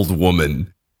an old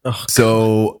woman. Oh,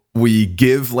 So we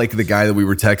give like the guy that we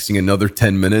were texting another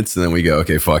 10 minutes, and then we go,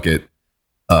 okay, fuck it.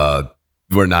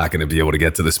 We're not going to be able to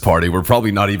get to this party. We're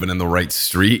probably not even in the right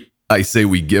street. I say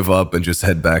we give up and just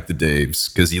head back to Dave's,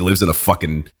 because he lives in a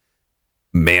fucking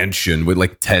mansion with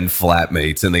like 10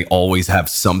 flatmates, and they always have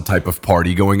some type of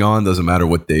party going on. Doesn't matter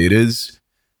what day it is.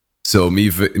 So me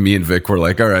and Vic were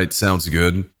like, all right, sounds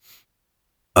good.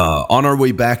 On our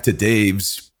way back to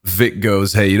Dave's, Vic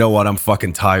goes, "Hey, you know what? I'm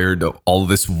fucking tired. All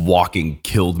this walking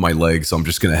killed my legs, so I'm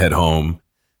just going to head home."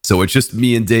 So it's just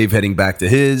me and Dave heading back to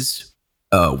his.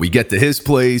 We get to his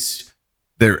place.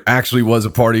 There actually was a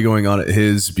party going on at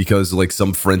his because like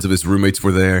some friends of his roommates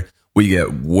were there. We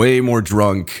get way more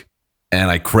drunk and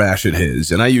I crash at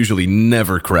his. And I usually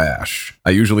never crash.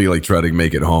 I usually like try to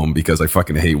make it home because I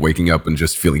fucking hate waking up and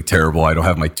just feeling terrible. I don't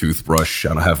have my toothbrush. I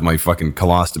don't have my fucking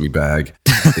colostomy bag.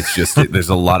 It's just, there's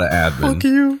a lot of admin. Fuck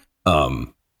you.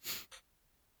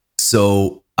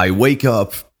 So I wake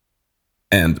up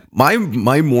and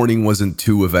my morning wasn't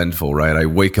too eventful, right? I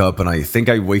wake up and I think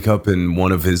I wake up in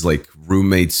one of his like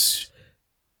roommates'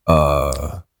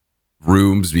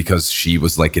 rooms because she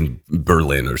was like in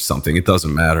Berlin or something. It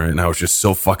doesn't matter. And I was just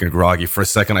so fucking groggy. For a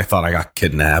second, I thought I got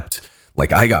kidnapped.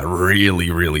 Like I got really,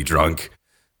 really drunk.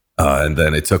 And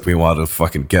then it took me a while to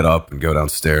fucking get up and go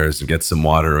downstairs and get some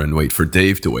water and wait for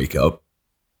Dave to wake up.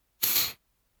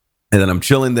 And then I'm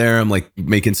chilling there. I'm like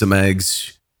making some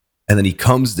eggs. And then he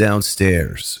comes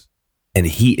downstairs and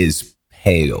he is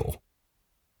pale.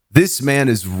 This man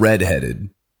is redheaded.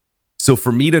 So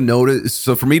for me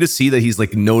to see that he's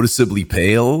like noticeably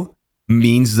pale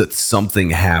means that something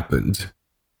happened.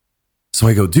 So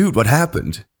I go, "Dude, what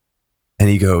happened?" And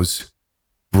he goes,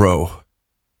 "Bro,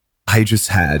 I just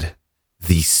had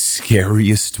the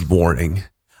scariest morning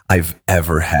I've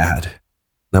ever had."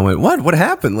 And I went, What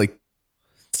happened? Like,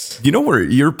 you know where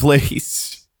your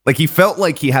place? Like he felt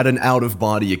like he had an out of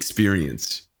body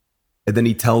experience. And then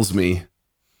he tells me,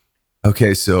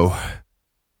 "Okay, so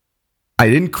I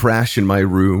didn't crash in my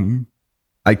room.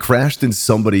 I crashed in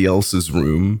somebody else's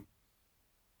room.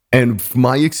 And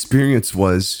my experience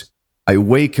was I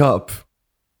wake up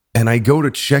and I go to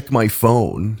check my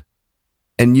phone.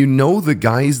 And you know the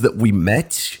guys that we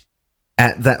met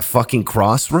at that fucking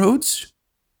crossroads?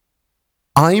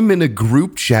 I'm in a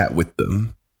group chat with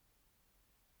them."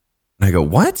 And I go,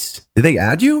 "What? Did they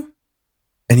add you?"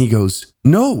 And he goes,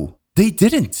 "No, they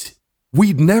didn't.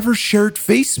 We'd never shared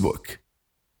Facebook.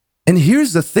 And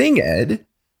here's the thing, Ed.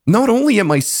 Not only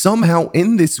am I somehow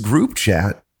in this group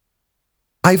chat,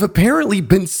 I've apparently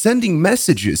been sending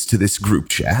messages to this group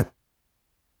chat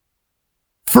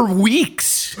for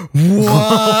weeks."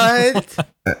 What?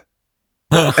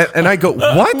 And I go,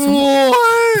 what?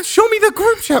 Show me the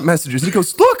group chat messages. And he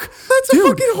goes, "Look, That's dude." a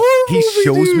fucking horror He movie,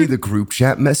 shows me dude. the group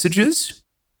chat messages.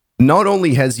 Not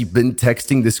only has he been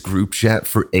texting this group chat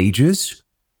for ages,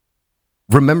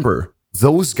 remember,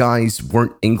 those guys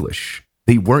weren't English.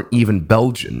 They weren't even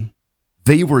Belgian.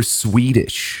 They were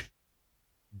Swedish.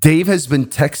 Dave has been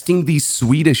texting these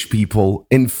Swedish people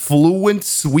in fluent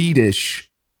Swedish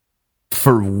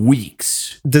for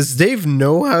weeks. Does Dave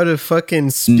know how to fucking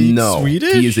speak No,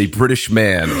 Swedish? he is a British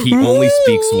man. He only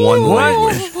speaks one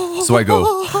language. So I go,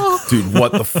 "Dude,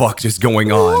 what the fuck is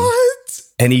going on?" What?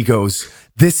 And he goes,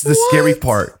 "This is the scary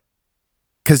part.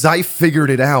 Because I figured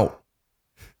it out.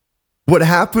 What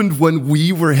happened when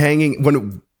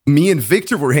me and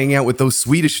Victor were hanging out with those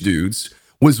Swedish dudes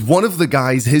was one of the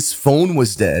guys, his phone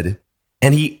was dead.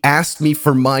 And he asked me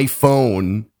for my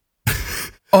phone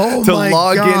Oh to my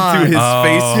log God. into his Oh.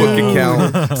 Facebook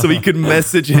account so he could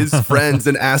message his friends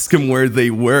and ask him where they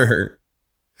were.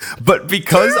 But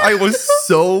because I was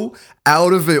so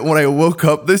out of it when I woke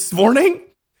up this morning,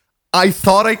 I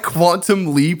thought I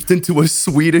quantum leaped into a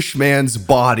Swedish man's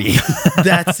body.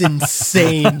 That's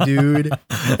insane, dude.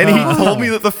 And he told me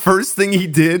that the first thing he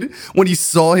did when he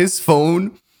saw his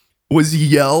phone was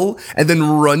yell and then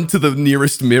run to the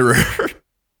nearest mirror.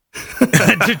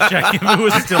 To check if it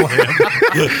was still him.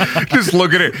 Just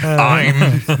look at it.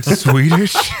 I'm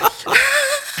Swedish.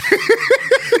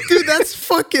 Dude, that's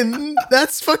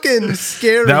fucking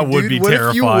scary. That would dude. be what terrifying.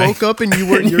 if you woke up and you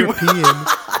were European?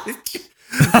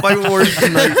 My worst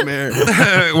nightmare.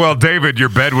 Well, David, your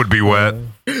bed would be wet.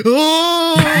 You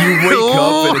wake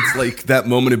up and it's like that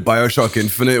moment in BioShock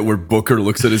Infinite where Booker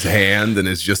looks at his hand and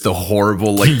it's just a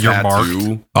horrible like You're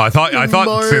tattoo. I thought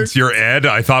Mark. since you're Ed,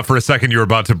 I thought for a second you were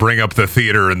about to bring up the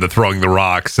theater and the throwing the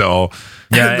rock. So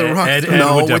Yeah, The Rock's- Ed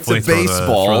No, would it's a definitely throw the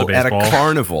baseball at a baseball.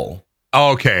 carnival.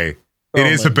 okay. It Oh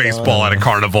is my a baseball at a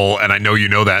carnival, and I know you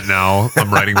know that now.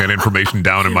 I'm writing that information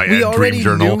down in my We Ed already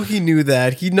Dream Journal. knew he knew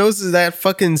that. He knows that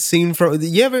fucking scene from.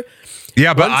 You ever?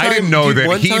 Yeah, but One I time- didn't know dude, that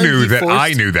one he time knew he that I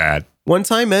forced- knew that. One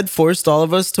time, Ed forced all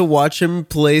of us to watch him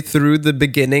play through the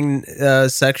beginning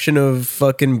section of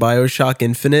fucking BioShock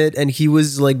Infinite, and he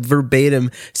was like verbatim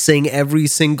saying every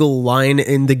single line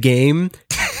in the game.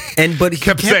 But he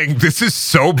Kept saying, "This is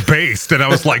so based," and I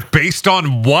was like, "Based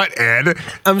on what, Ed?"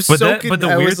 I'm But, so. but the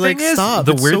I weird was like, thing is, stop.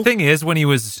 the It's weird so- thing is when he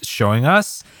was showing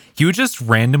us, he would just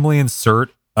randomly insert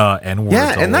N-words.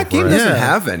 Yeah, and that game doesn't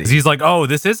have any. 'Cause he's like, oh,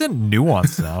 this isn't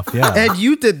nuanced enough. Yeah. Ed,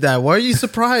 you did that. Why are you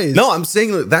surprised? No, I'm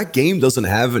saying that game doesn't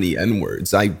have any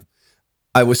N-words.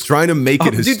 I was trying to make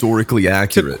it dude, historically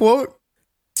accurate.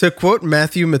 To quote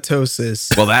Matthew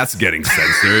Matosis. Well, that's getting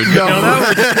censored. No.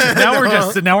 Now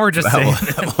we're just saying.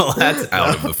 Well, that's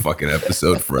out of the fucking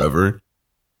episode forever.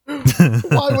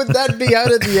 Why would that be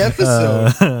out of the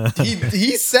episode?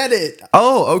 He said it.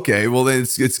 Oh, okay. Well, then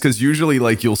it's because usually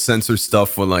like you'll censor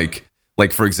stuff when like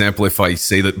for example, if I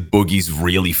say that Boogie's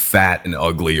really fat and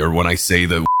ugly, or when I say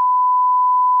that.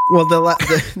 Well,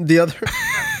 the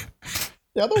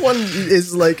other one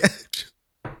is like.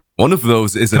 One of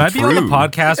those isn't Can I be true. on the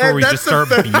podcast where we just start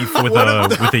beef with a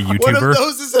YouTuber? One of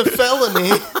those is a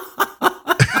felony.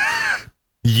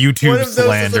 YouTube One of those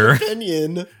slander. is an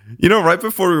opinion. You know, right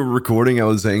before we were recording, I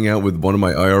was hanging out with one of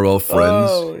my IRL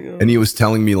friends, and he was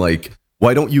telling me like,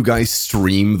 "Why don't you guys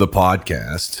stream the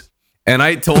podcast?" And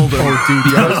I told him, Oh, dude,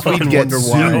 because we'd get wonder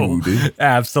why. sued.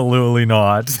 Absolutely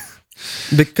not.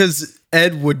 Because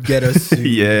Ed would get us sued.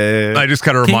 Yeah. I just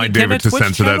got to remind can David a to Twitch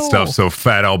censor that channel? stuff. So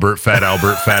Fat Albert, Fat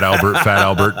Albert, Fat Albert, Fat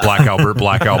Albert, Black Albert,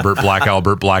 Black Albert, Black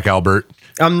Albert, Black Albert.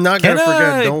 I'm not going to Can I-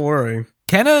 forget. Don't worry.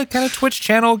 Can a Twitch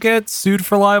channel get sued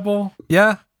for libel?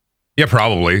 Yeah. Yeah,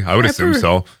 probably. I would assume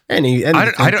so.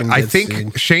 I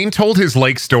think Shane told his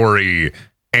lake story,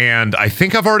 and I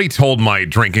think I've already told my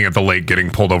drinking at the lake getting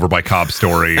pulled over by cop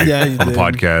story Yeah, you on the did.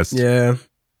 podcast. Yeah.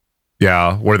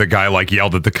 Yeah, where the guy like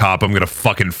yelled at the cop, "I'm gonna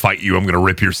fucking fight you. I'm gonna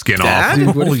rip your skin Dad? off." Dude,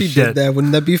 what if Holy he shit. did that?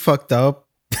 Wouldn't that be fucked up?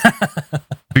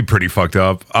 Be pretty fucked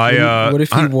up. What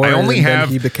if he won I only and then have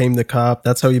he became the cop?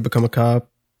 That's how you become a cop.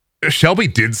 Shelby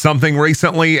did something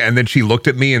recently, and then she looked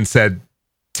at me and said,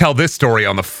 "Tell this story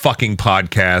on the fucking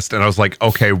podcast." And I was like,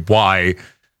 "Okay, why?"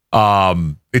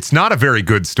 It's not a very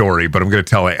good story, but I'm going to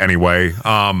tell it anyway.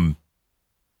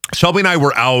 Shelby and I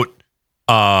were out.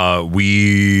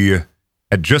 We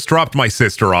had just dropped my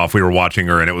sister off. We were watching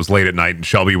her, and it was late at night, and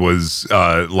Shelby was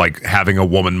like having a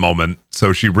woman moment.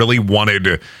 So she really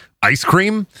wanted ice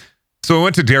cream. So we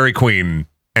went to Dairy Queen,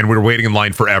 and we were waiting in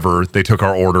line forever. They took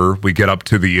our order. We get up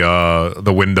to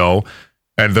the window,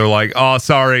 and they're like, "Oh,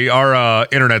 sorry, our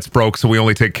internet's broke, so we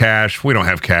only take cash. We don't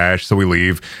have cash," so we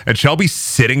leave. And Shelby's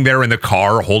sitting there in the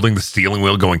car holding the steering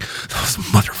wheel going, "Those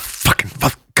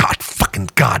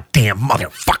goddamn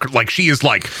motherfucker." Like she is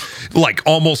like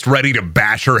almost ready to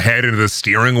bash her head into the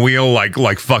steering wheel, like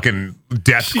fucking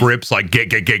death grips, like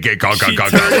get, She like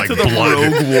turned to the blood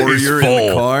rogue is warrior in the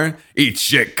full. car. Eat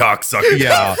shit, cocksucker.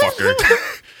 Yeah. fucker.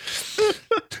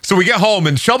 So we get home,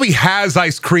 and Shelby has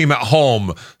ice cream at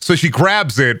home. So she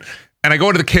grabs it, and I go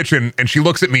into the kitchen, and she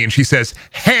looks at me, and she says,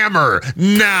 "Hammer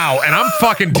now." And I'm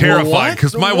fucking terrified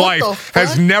because my What the wife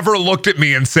has fuck? never looked at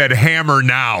me and said, "Hammer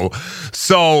now."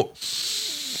 So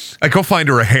I go find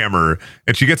her a hammer,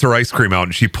 and she gets her ice cream out,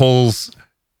 and she pulls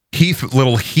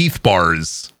little Heath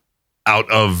bars out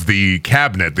of the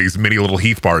cabinet, these mini little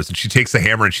Heath bars, and she takes the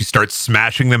hammer and she starts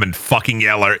smashing them and fucking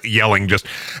yelling just,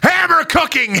 "Hammer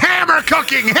cooking, hammer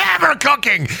cooking, hammer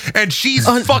cooking," and she's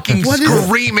fucking what is-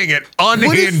 screaming it unhinged.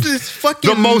 What is this fucking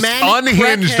the most manic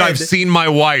unhinged crackhead I've seen my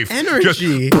wife.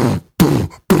 energy?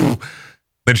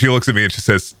 Then she looks at me and she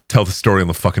says, "Tell the story on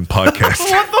the fucking podcast."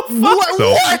 What?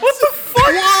 So- What the fuck?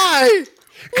 Why?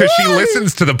 Because she Why?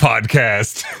 listens to the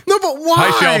podcast. No, but why?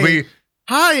 Hi, Shelby.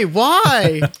 Hi,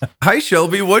 why? Hi,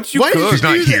 Shelby. What you Why did cook? you She's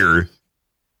not do that? here.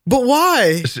 But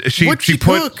why? She What'd she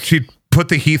put cook? she put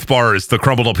the Heath bars, the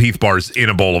crumbled up Heath bars, in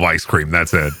a bowl of ice cream.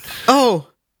 That's it. Oh,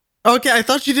 okay. I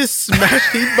thought you just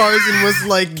smashed Heath bars and was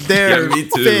like, "There, Yeah, me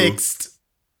too. fixed."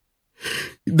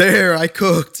 There, I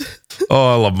cooked.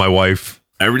 Oh, I love my wife.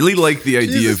 I really like the idea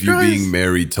Jesus of you Christ. being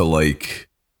married to like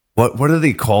what are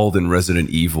they called in Resident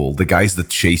Evil? The guys that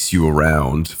chase you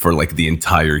around for like the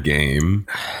entire game.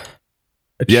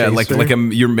 Yeah,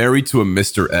 you're married to a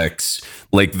Mr. X.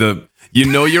 Like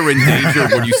you're in danger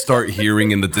when you start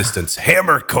hearing in the distance,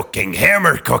 hammer cooking,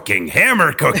 hammer cooking,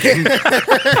 hammer cooking.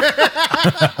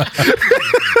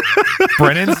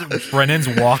 Brennan's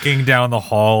walking down the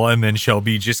hall, and then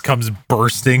Shelby just comes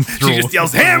bursting through. She just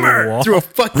yells, through a "Hammer!" wall. through a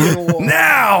fucking wall.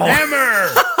 Now, hammer.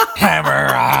 Hammer!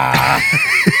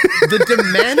 The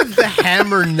demand of the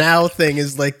hammer now thing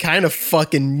is like kind of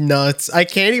fucking nuts. I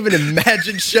can't even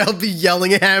imagine Shelby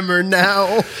yelling hammer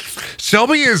now.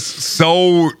 Shelby is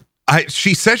so.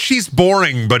 She says she's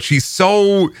boring, but she's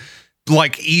so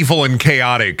like evil and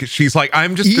chaotic. She's like,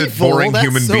 I'm just a Evil? boring That's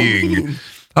human so being. mean.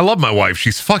 I love my wife.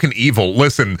 She's fucking evil.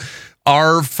 Listen,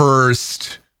 our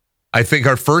first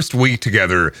week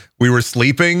together, we were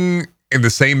sleeping in the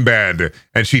same bed,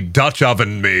 and she Dutch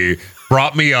ovened me,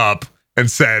 brought me up, and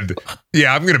said,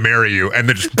 "Yeah, I'm gonna marry you," and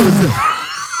then just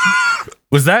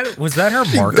Was that her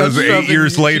mark? That was 8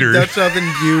 years later. Dutch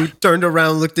ovened you, turned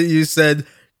around, looked at you, said,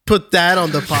 "Put that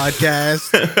on the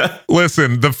podcast."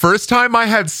 Listen, the first time I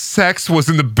had sex was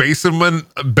in the basement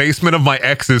of my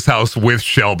ex's house with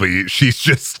Shelby.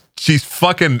 She's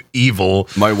fucking evil.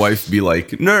 My wife be like,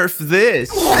 "Nerf this."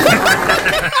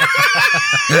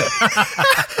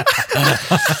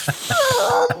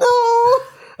 Oh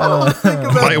no! I don't think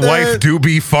about My that. wife do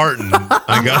be farting.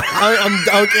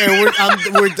 I'm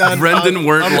okay. We're done. Brendan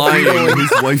weren't I'm lying. vetoing-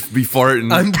 His wife be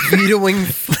farting. I'm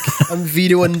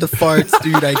vetoing the farts,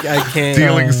 dude. I can't.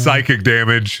 Dealing psychic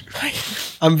damage.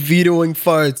 I'm vetoing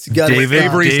farts. You gotta David-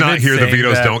 stop. Avery's not David's here. The saying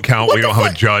vetoes that- don't count. What We the don't have a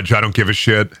fuck? judge. I don't give a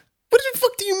shit. What the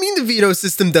fuck do you mean the veto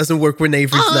system doesn't work when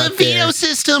Avery's not there?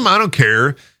 system. I don't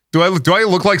care. Do I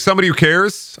look like somebody who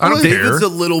cares? I don't care. David's a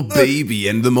little baby,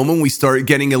 and the moment we start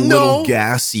getting a little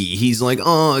gassy, he's like,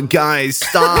 "Oh, guys,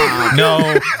 stop!"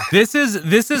 No, this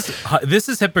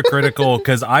is hypocritical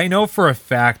because I know for a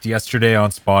fact yesterday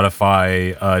on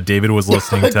Spotify, David was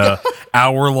listening to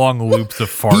hour-long loops of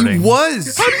farting. He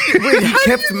was. He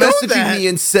kept messaging that? me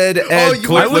and said, "Ed, you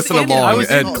click were listen in- I along. was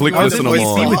Ed, in- click I was listen in Wait, see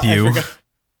along." with you.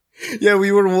 Yeah,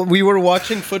 we were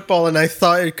watching football, and I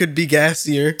thought it could be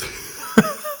gassier.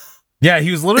 Yeah,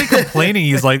 he was literally complaining.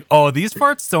 He's like, "Oh, these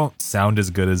farts don't sound as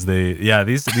good as they. Yeah,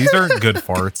 these aren't good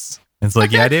farts." And it's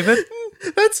like, "Yeah, David."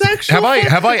 That's actually.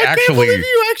 Have I can't actually- believe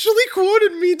you actually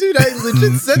quoted me, dude. I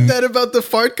legit said that about the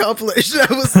fart compilation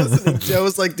I was listening to. I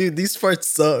was like, dude, these farts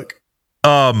suck.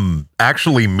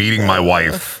 Actually meeting my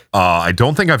wife. I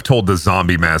don't think I've told the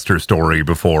Zombie Master story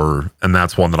before, and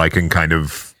that's one that I can kind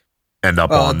of end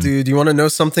up Oh, on. dude, you want to know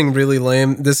something really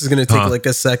lame? This is gonna take like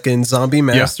a second. Zombie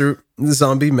Master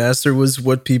was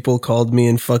what people called me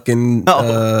in fucking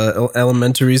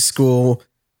elementary school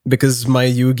because my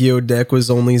Yu-Gi-Oh deck was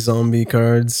only zombie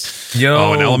cards. Yo,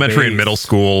 Oh, in elementary and base. middle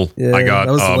school, Yeah, I got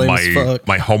that was lame as fuck.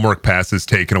 my homework passes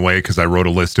taken away because I wrote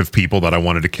a list of people that I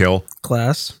wanted to kill.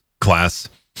 Class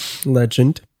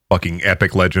Legend. Fucking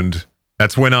epic legend.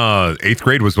 That's when 8th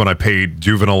grade was when I paid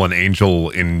Juvenile and Angel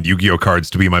in Yu-Gi-Oh cards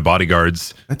to be my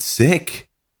bodyguards. That's sick.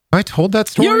 I told that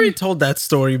story. You already told that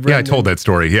story, bro. Yeah, I told that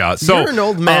story. Yeah. So you're an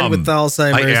old man with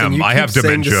Alzheimer's. I am. And you I keep have saying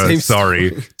the dementia. same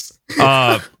Sorry.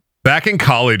 stories. Back in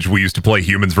college, we used to play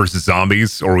Humans versus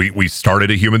Zombies, or we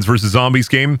started a Humans versus Zombies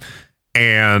game.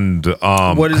 And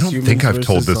What is I don't think I've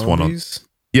told this one.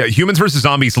 Yeah, Humans versus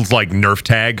Zombies is like Nerf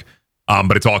tag,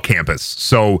 but it's all campus.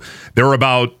 So there were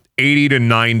about 80 to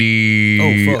 90,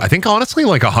 Oh, fuck. I think honestly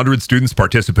like 100 students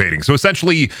participating. So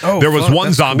essentially there was fuck, one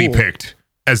that's zombie cool. picked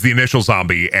as the initial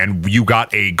zombie, and you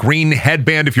got a green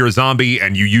headband if you're a zombie,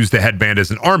 and you use the headband as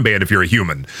an armband if you're a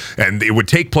human. And it would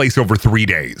take place over 3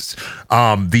 days.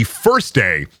 The first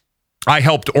day, I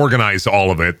helped organize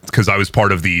all of it because I was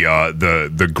part of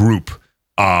the group.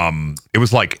 It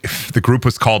was like the group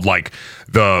was called like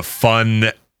the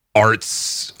Fun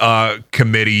Arts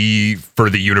Committee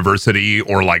for the university,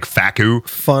 or like FACU,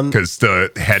 Fun. because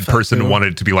the head person FACU.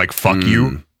 wanted it to be like fuck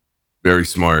you. Very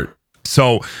smart.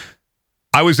 So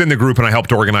I was in the group and I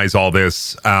helped organize all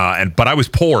this. But I was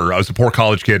poor. I was a poor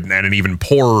college kid and an even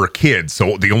poorer kid.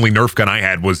 So the only Nerf gun I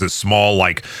had was this small,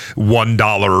 like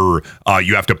 $1.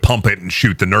 You have to pump it and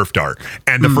shoot the Nerf dart.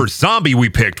 And the first zombie we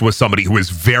picked was somebody who was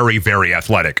very, very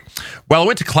athletic. Well, I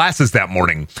went to classes that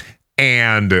morning,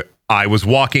 and I was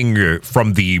walking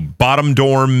from the bottom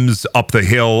dorms up the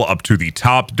hill up to the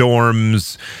top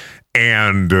dorms,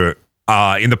 and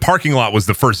in the parking lot was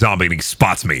the first zombie, and he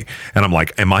spots me, and I'm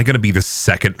like, am I going to be the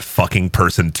second fucking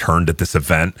person turned at this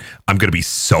event? I'm going to be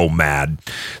so mad.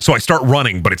 So I start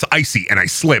running, but it's icy, and I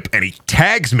slip, and he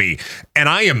tags me, and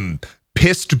I am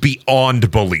pissed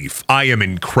beyond belief. I am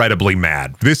incredibly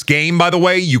mad. This game, by the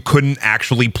way, you couldn't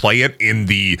actually play it in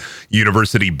the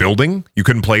university building. You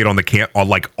couldn't play it on the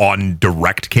on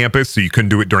direct campus, so you couldn't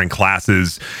do it during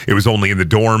classes. It was only in the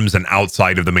dorms and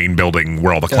outside of the main building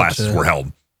where all the classes were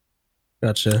held.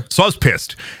 Gotcha. So I was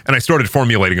pissed, and I started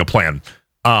formulating a plan.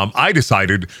 I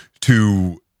decided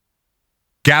to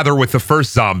gather with the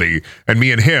first zombie, and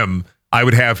me and him, I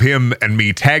would have him and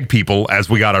me tag people as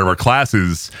we got out of our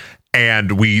classes,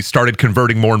 and we started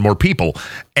converting more and more people.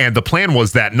 And the plan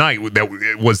was that night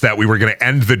that we were going to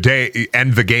end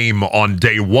the game on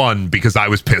day one because I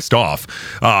was pissed off.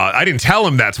 I didn't tell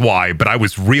him that's why, but I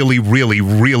was really, really,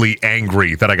 really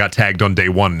angry that I got tagged on day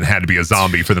one and had to be a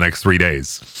zombie for the next 3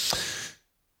 days.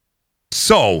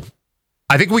 So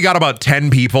I think we got about 10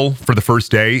 people for the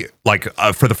first day,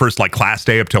 for the first class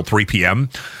day up till 3 p.m.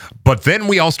 But then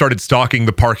we all started stalking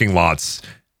the parking lots,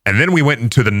 And then we went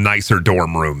into the nicer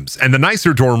dorm rooms. And the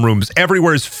nicer dorm rooms,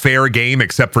 everywhere is fair game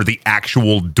except for the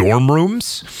actual dorm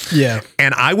rooms. Yeah.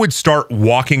 And I would start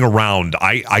walking around.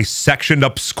 I sectioned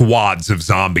up squads of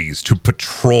zombies to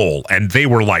patrol, and they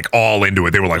were like all into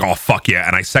it. They were like, oh, fuck yeah.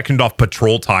 And I sectioned off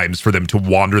patrol times for them to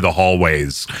wander the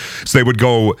hallways. So they would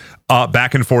go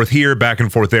back and forth here, back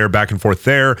and forth there, back and forth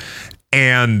there.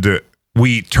 And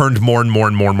we turned more and more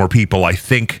and more and more people. I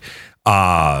think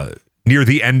near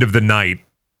the end of the night,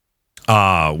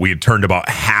 we had turned about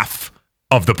half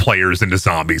of the players into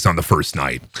zombies on the first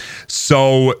night.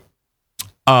 So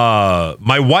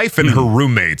my wife and her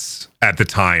roommates at the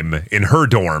time in her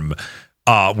dorm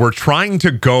were trying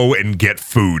to go and get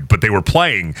food, but they were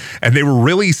playing, and they were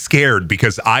really scared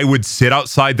because I would sit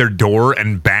outside their door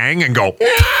and bang and go,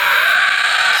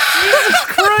 Jesus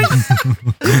Christ.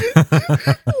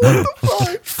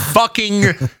 Fucking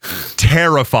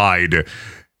terrified.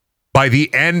 By the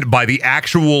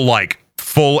actual like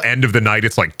full end of the night,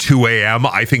 it's like 2 a.m.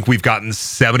 I think we've gotten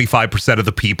 75% of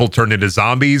the people turned into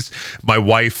zombies, my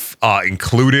wife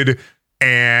included,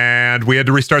 and we had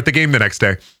to restart the game the next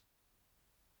day.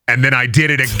 And then I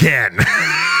did it again.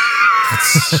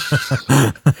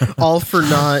 All for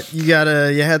naught. You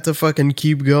had to fucking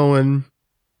keep going.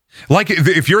 Like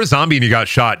if you're a zombie and you got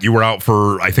shot, you were out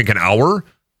for I think an hour.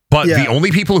 But the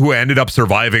only people who ended up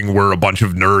surviving were a bunch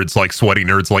of nerds, like sweaty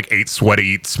nerds, like 8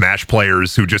 sweaty Smash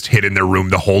players who just hid in their room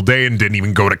the whole day and didn't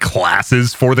even go to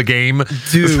classes for the game.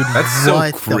 Dude, That's so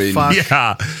what cringe. the fuck?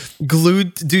 Yeah.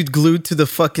 Glued to the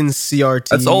fucking CRT.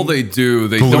 That's all they do.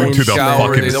 They Glued don't to the shower.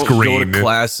 fucking They don't screen. go to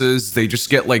classes. They just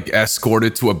get like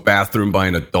escorted to a bathroom by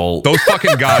an adult. Those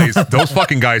fucking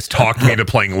guys talked me into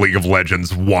playing League of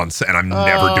Legends once, and I'm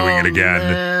never doing it again.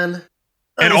 Man.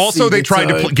 And I also, see they the tried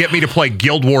to time. get me to play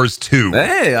Guild Wars 2.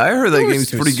 Hey, I heard that Guild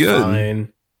game's Wars pretty 2 is good.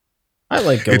 fine. I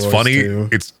like Guild It's Wars funny. 2.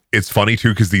 It's funny too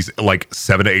because these like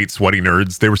 7 to 8 sweaty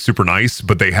nerds, they were super nice,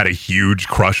 but they had a huge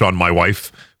crush on my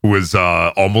wife, who was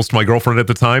almost my girlfriend at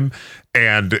the time,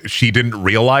 and she didn't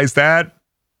realize that.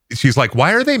 She's like,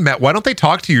 "Why are they Why don't they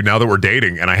talk to you now that we're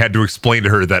dating?" And I had to explain to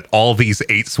her that all these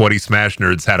 8 sweaty Smash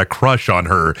nerds had a crush on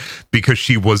her because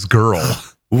she was girl.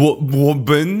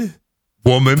 Woman?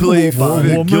 Woman.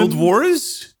 Woman? Guild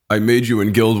Wars? I made you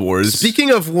in Guild Wars. Speaking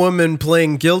of women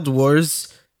playing Guild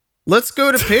Wars, let's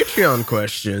go to Patreon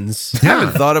questions. I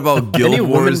haven't thought about Guild Any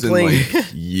woman Wars in playing- like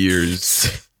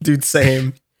years. Dude,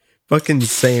 same. Fucking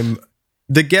same.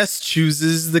 The guest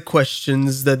chooses the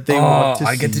questions that they want to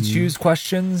I get to see. choose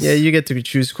questions. Yeah, you get to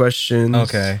choose questions.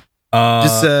 Okay.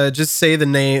 Just say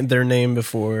their name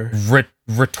before.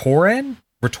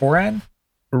 Retoran?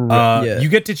 Yeah. You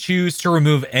get to choose to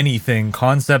remove anything,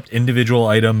 concept, individual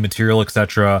item, material,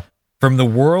 etc., from the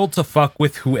world to fuck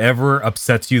with whoever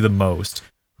upsets you the most.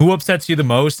 Who upsets you the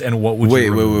most, and what would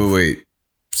you remove? Wait.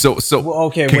 So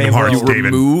Okay, Kingdom Hearts, you David.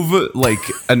 remove like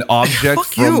an object Fuck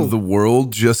from you. the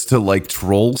world just to like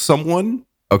troll someone?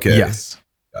 Okay. Yes.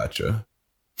 Gotcha.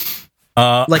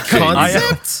 Like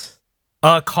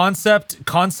I- concept?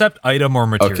 Concept, item, or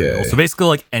material. Okay. So basically,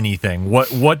 like anything.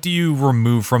 What do you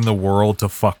remove from the world to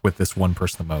fuck with this one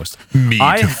person the most? Me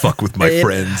I- to fuck with my It-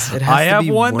 friends. it has I to have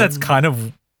be one that's kind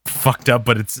of fucked up,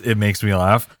 but it makes me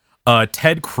laugh.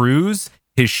 Ted Cruz,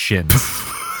 his shins.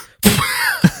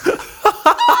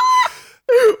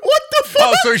 What the fuck?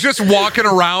 Oh, so he's just walking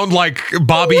around like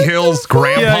Bobby Hill's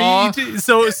grandpa. Yeah,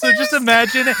 so just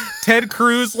imagine Ted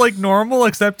Cruz like normal,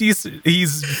 except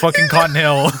he's fucking Cotton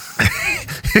Hill.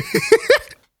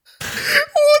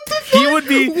 What the fuck? He would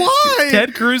be. Why?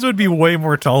 Ted Cruz would be way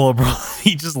more tolerable.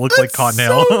 He just looked like Cotton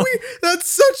Hill. So weird. That's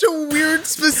such a weird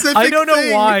specific I don't know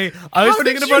thing. why. I was How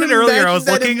thinking did about you it earlier. I was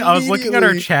imagine that looking at our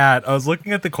immediately? chat. I was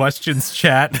looking at the questions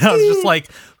chat. And I was just like,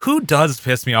 who does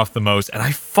piss me off the most? And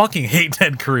I fucking hate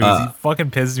Ted Cruz. He fucking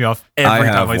pisses me off every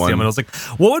I time I have see him. one. And I was like,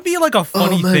 what would be like a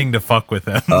funny man. thing to fuck with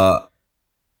him?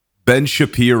 Ben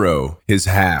Shapiro, his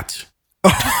hat.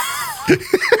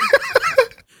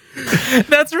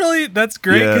 That's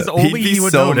great because only he'd be he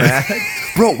would so notice. mad.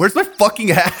 Bro, where's my fucking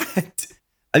hat?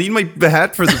 I need my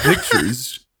hat for the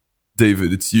pictures.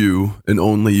 David, it's you and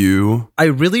only you. I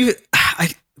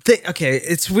think okay,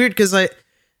 it's weird because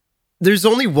there's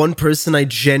only one person I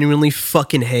genuinely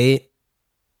fucking hate,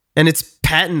 and it's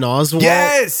Patton Oswalt.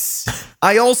 Yes!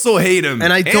 I also hate him.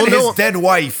 And I don't know- his dead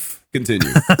wife. Continue.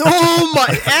 Oh my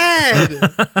Ed!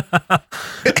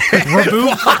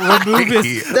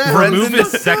 remove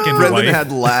his second Brendan wife.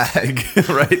 had lag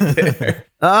right there.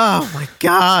 Oh my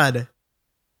god!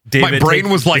 David, My brain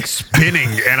was like spinning,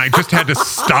 and I just had to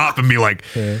stop and be like,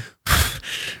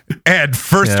 Ed,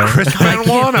 first Yeah. Chris Benoit,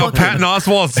 now fucking- Patton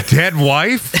Oswalt's dead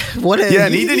wife? What? Yeah,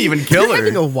 and he didn't even kill You're her.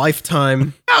 having a wife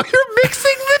time. Now you're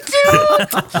mixing the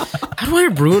How do I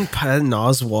ruin Patton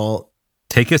Oswalt?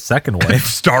 Take his second wife.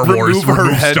 Star Wars. Remove her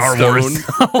Remove Star Wars.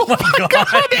 headstone. Oh my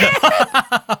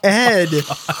god. Ed.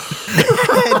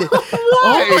 Ed.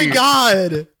 Oh my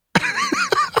god.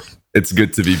 It's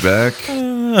good to be back.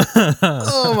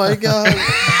 Oh my god.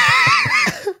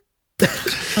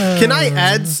 Can I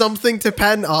add something to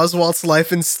Patton Oswalt's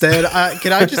life instead?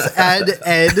 Can I just add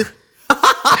Ed?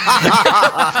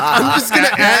 I'm just gonna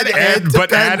add Ed, to but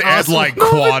Patton add Oswalt. like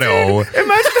Quado.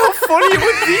 Imagine how funny it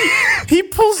would be. He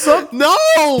pulls up. No,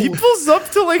 he pulls up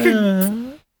to like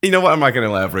a. You know what? I'm not going to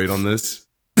elaborate on this.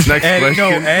 Next Ed, question. no,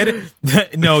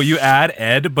 Ed. No, you add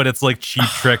Ed, but it's like Cheap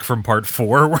Trick from part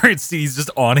 4, where he's just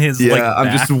on his Yeah, like. I'm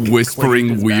back, just whispering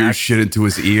his weird back. shit into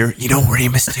his ear. You know, Rey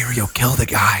Mysterio killed the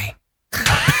guy.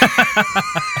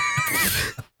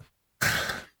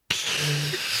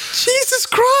 Jesus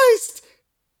Christ!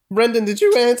 Brendan, did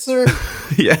you answer?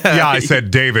 Yeah. Yeah, I said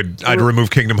David. I'd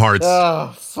remove Kingdom Hearts.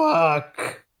 Oh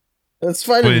fuck! Let's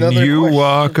find When another. you question.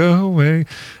 walk away.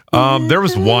 There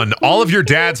was one. All of your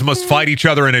dads must fight each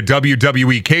other in a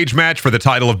WWE cage match for the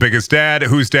title of biggest dad.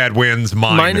 Whose dad wins?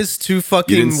 Mine. Mine is too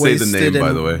fucking You didn't say the wasted. name, by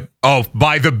and- the way. Oh,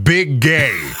 by the Big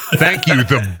Gay. Thank you,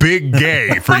 the Big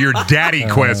Gay, for your daddy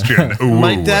question. Ooh.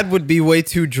 My dad would be way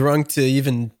too drunk to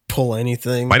even pull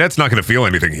anything. My dad's not going to feel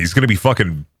anything. He's going to be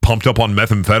fucking pumped up on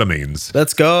methamphetamines.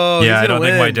 Let's go. Yeah, He's I don't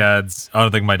gonna think my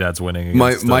win. dad's winning. My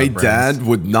against, my Brands. dad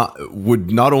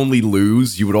would not only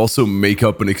lose, he would also make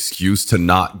up an excuse to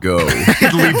not go.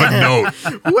 Leave a note.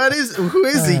 Who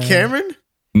is he? Cameron?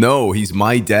 No, he's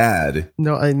my dad.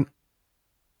 No, I.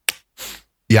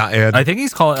 Yeah, Ed. I think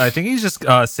he's just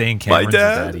saying Cameron's his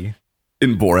dad? daddy.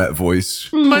 In Borat voice.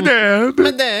 My dad.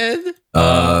 My dad.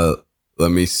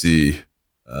 Let me see.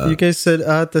 You guys said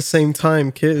at the same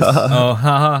time, kids. Oh,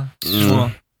 haha.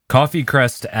 Well, Coffee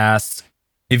Crest asks,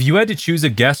 if you had to choose a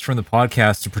guest from the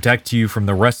podcast to protect you from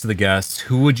the rest of the guests,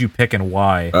 who would you pick and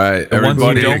why? All right, The ones you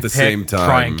everybody don't at the pick same time.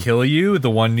 try and kill you. The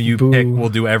one you Boo. pick will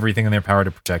do everything in their power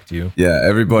to protect you. Yeah,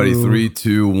 everybody. Boo. 3,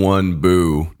 2, 1,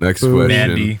 boo. Next Boo. question.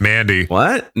 Mandy. Mandy.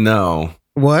 What? No.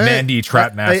 What? Mandy,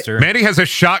 Trap Master. Mandy has a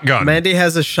shotgun. Mandy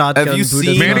has a shotgun. Have you Boo does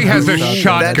seen? not Mandy have has a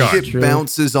shotgun. shotgun. That shit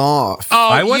bounces off. Oh,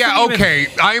 I wasn't yeah, even-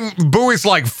 okay. Boo is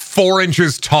like 4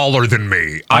 inches taller than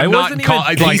me. I I'm not. wasn't even-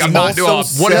 Like, He's I'm not.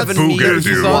 also What is 7 Boo gonna meters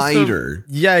do? wider.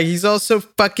 Yeah, he's also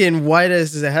fucking white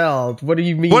as hell. What do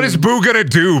you mean? What is Boo gonna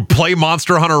do? Play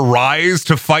Monster Hunter Rise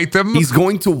to fight them? He's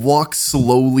going to walk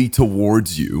slowly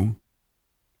towards you.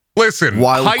 Listen,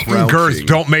 while height and girth crouching.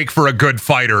 don't make for a good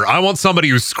fighter. I want somebody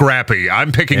who's scrappy.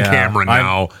 I'm picking Yeah, Cameron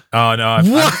now. Oh no,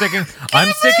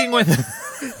 I'm sticking with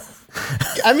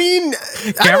I mean,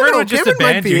 Cameron would just Cameron might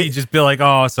abandon you. He'd just be like,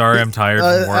 "Oh, sorry, I'm tired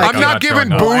from work." I'm not giving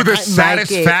showing up." Boo the Mikey,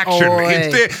 satisfaction.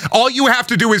 oi. All you have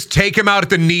to do is take him out at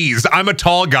the knees. I'm a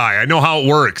tall guy. I know how it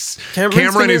works.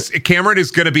 Cameron's Cameron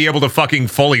is going to be able to fucking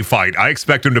fully fight. I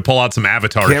expect him to pull out some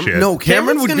Avatar shit. No, Cameron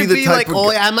Cameron's would gonna be the type like, of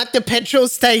 "Oh, I'm at the petrol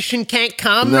station, can't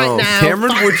come No, right now."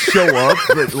 Cameron would show up,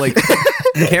 but like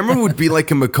Cameron would be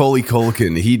like a Macaulay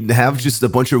Culkin. He'd have just a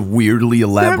bunch of weirdly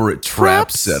elaborate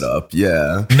traps set up.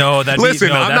 Yeah. No, that Listen,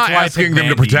 no, I'm that's not why I asking picked them to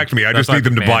Mandy. protect me. I That's just why need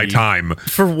them to picked buy Mandy. time.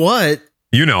 For what?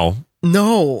 You know.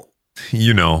 No,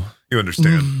 You know. You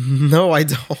understand. no, I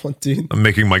don't, dude. I'm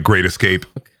making my great escape.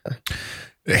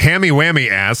 Hammy Whammy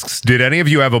asks, did any of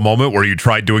you have a moment where you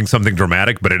tried doing something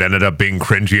dramatic, but it ended up being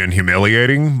cringy and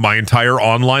humiliating? My entire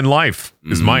online life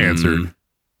is my answer.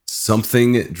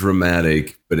 Something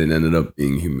dramatic, but it ended up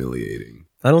being humiliating.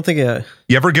 I don't think I.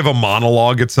 You ever give a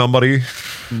monologue at somebody?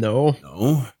 No,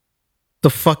 No. the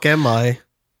fuck am I?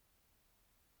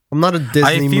 I'm not a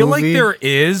Disney I feel like movie. there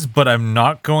is, but I'm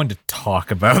not going to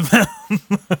talk about them.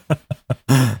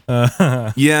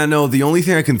 Yeah, no, the only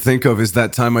thing I can think of is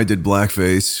that time I did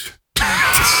blackface.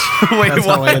 Wait, That's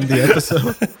how I end the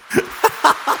episode.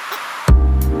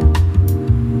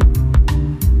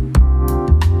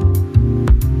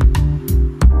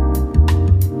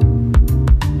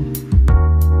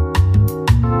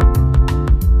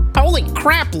 Holy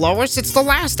crap, Lois, it's the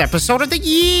last episode of the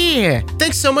year!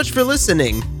 Thanks so much for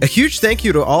listening. A huge thank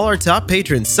you to all our top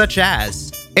patrons such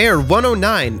as Air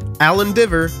 109, Alan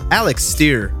Diver, Alex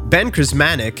Steer, Ben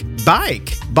Chrismanic,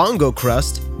 Bike, Bongo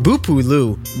Crust, Boopoo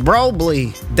Lou,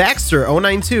 Brobly,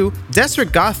 Daxter092,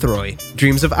 Desric Gothroy,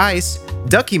 Dreams of Ice,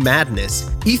 Ducky Madness,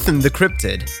 Ethan the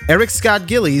Cryptid, Eric Scott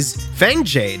Gillies, Fang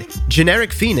Jade,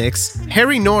 Generic Phoenix,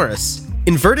 Harry Norris,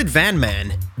 Inverted Van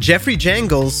Man, Jeffrey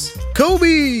Jangles,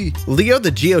 Kobe, Leo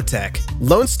the Geotech,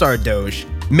 Lone Star Doge,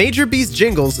 Major Beast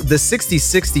Jingles the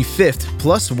 6065th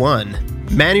 +1,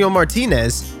 Manuel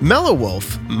Martinez, Mellow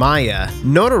Wolf, Maya,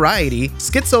 Notoriety,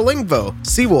 Schizolingvo,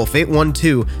 Seawolf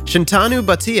 812, Shintanu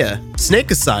Batia,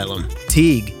 Snake Asylum,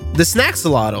 Teague, The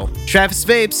Snaxolotl, Travis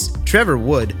Vapes, Trevor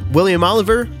Wood, William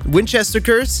Oliver, Winchester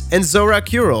Curse, and Zora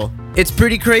Curel. It's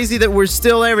pretty crazy that we're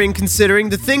still airing considering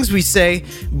the things we say,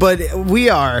 but we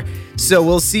are. So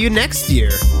we'll see you next year.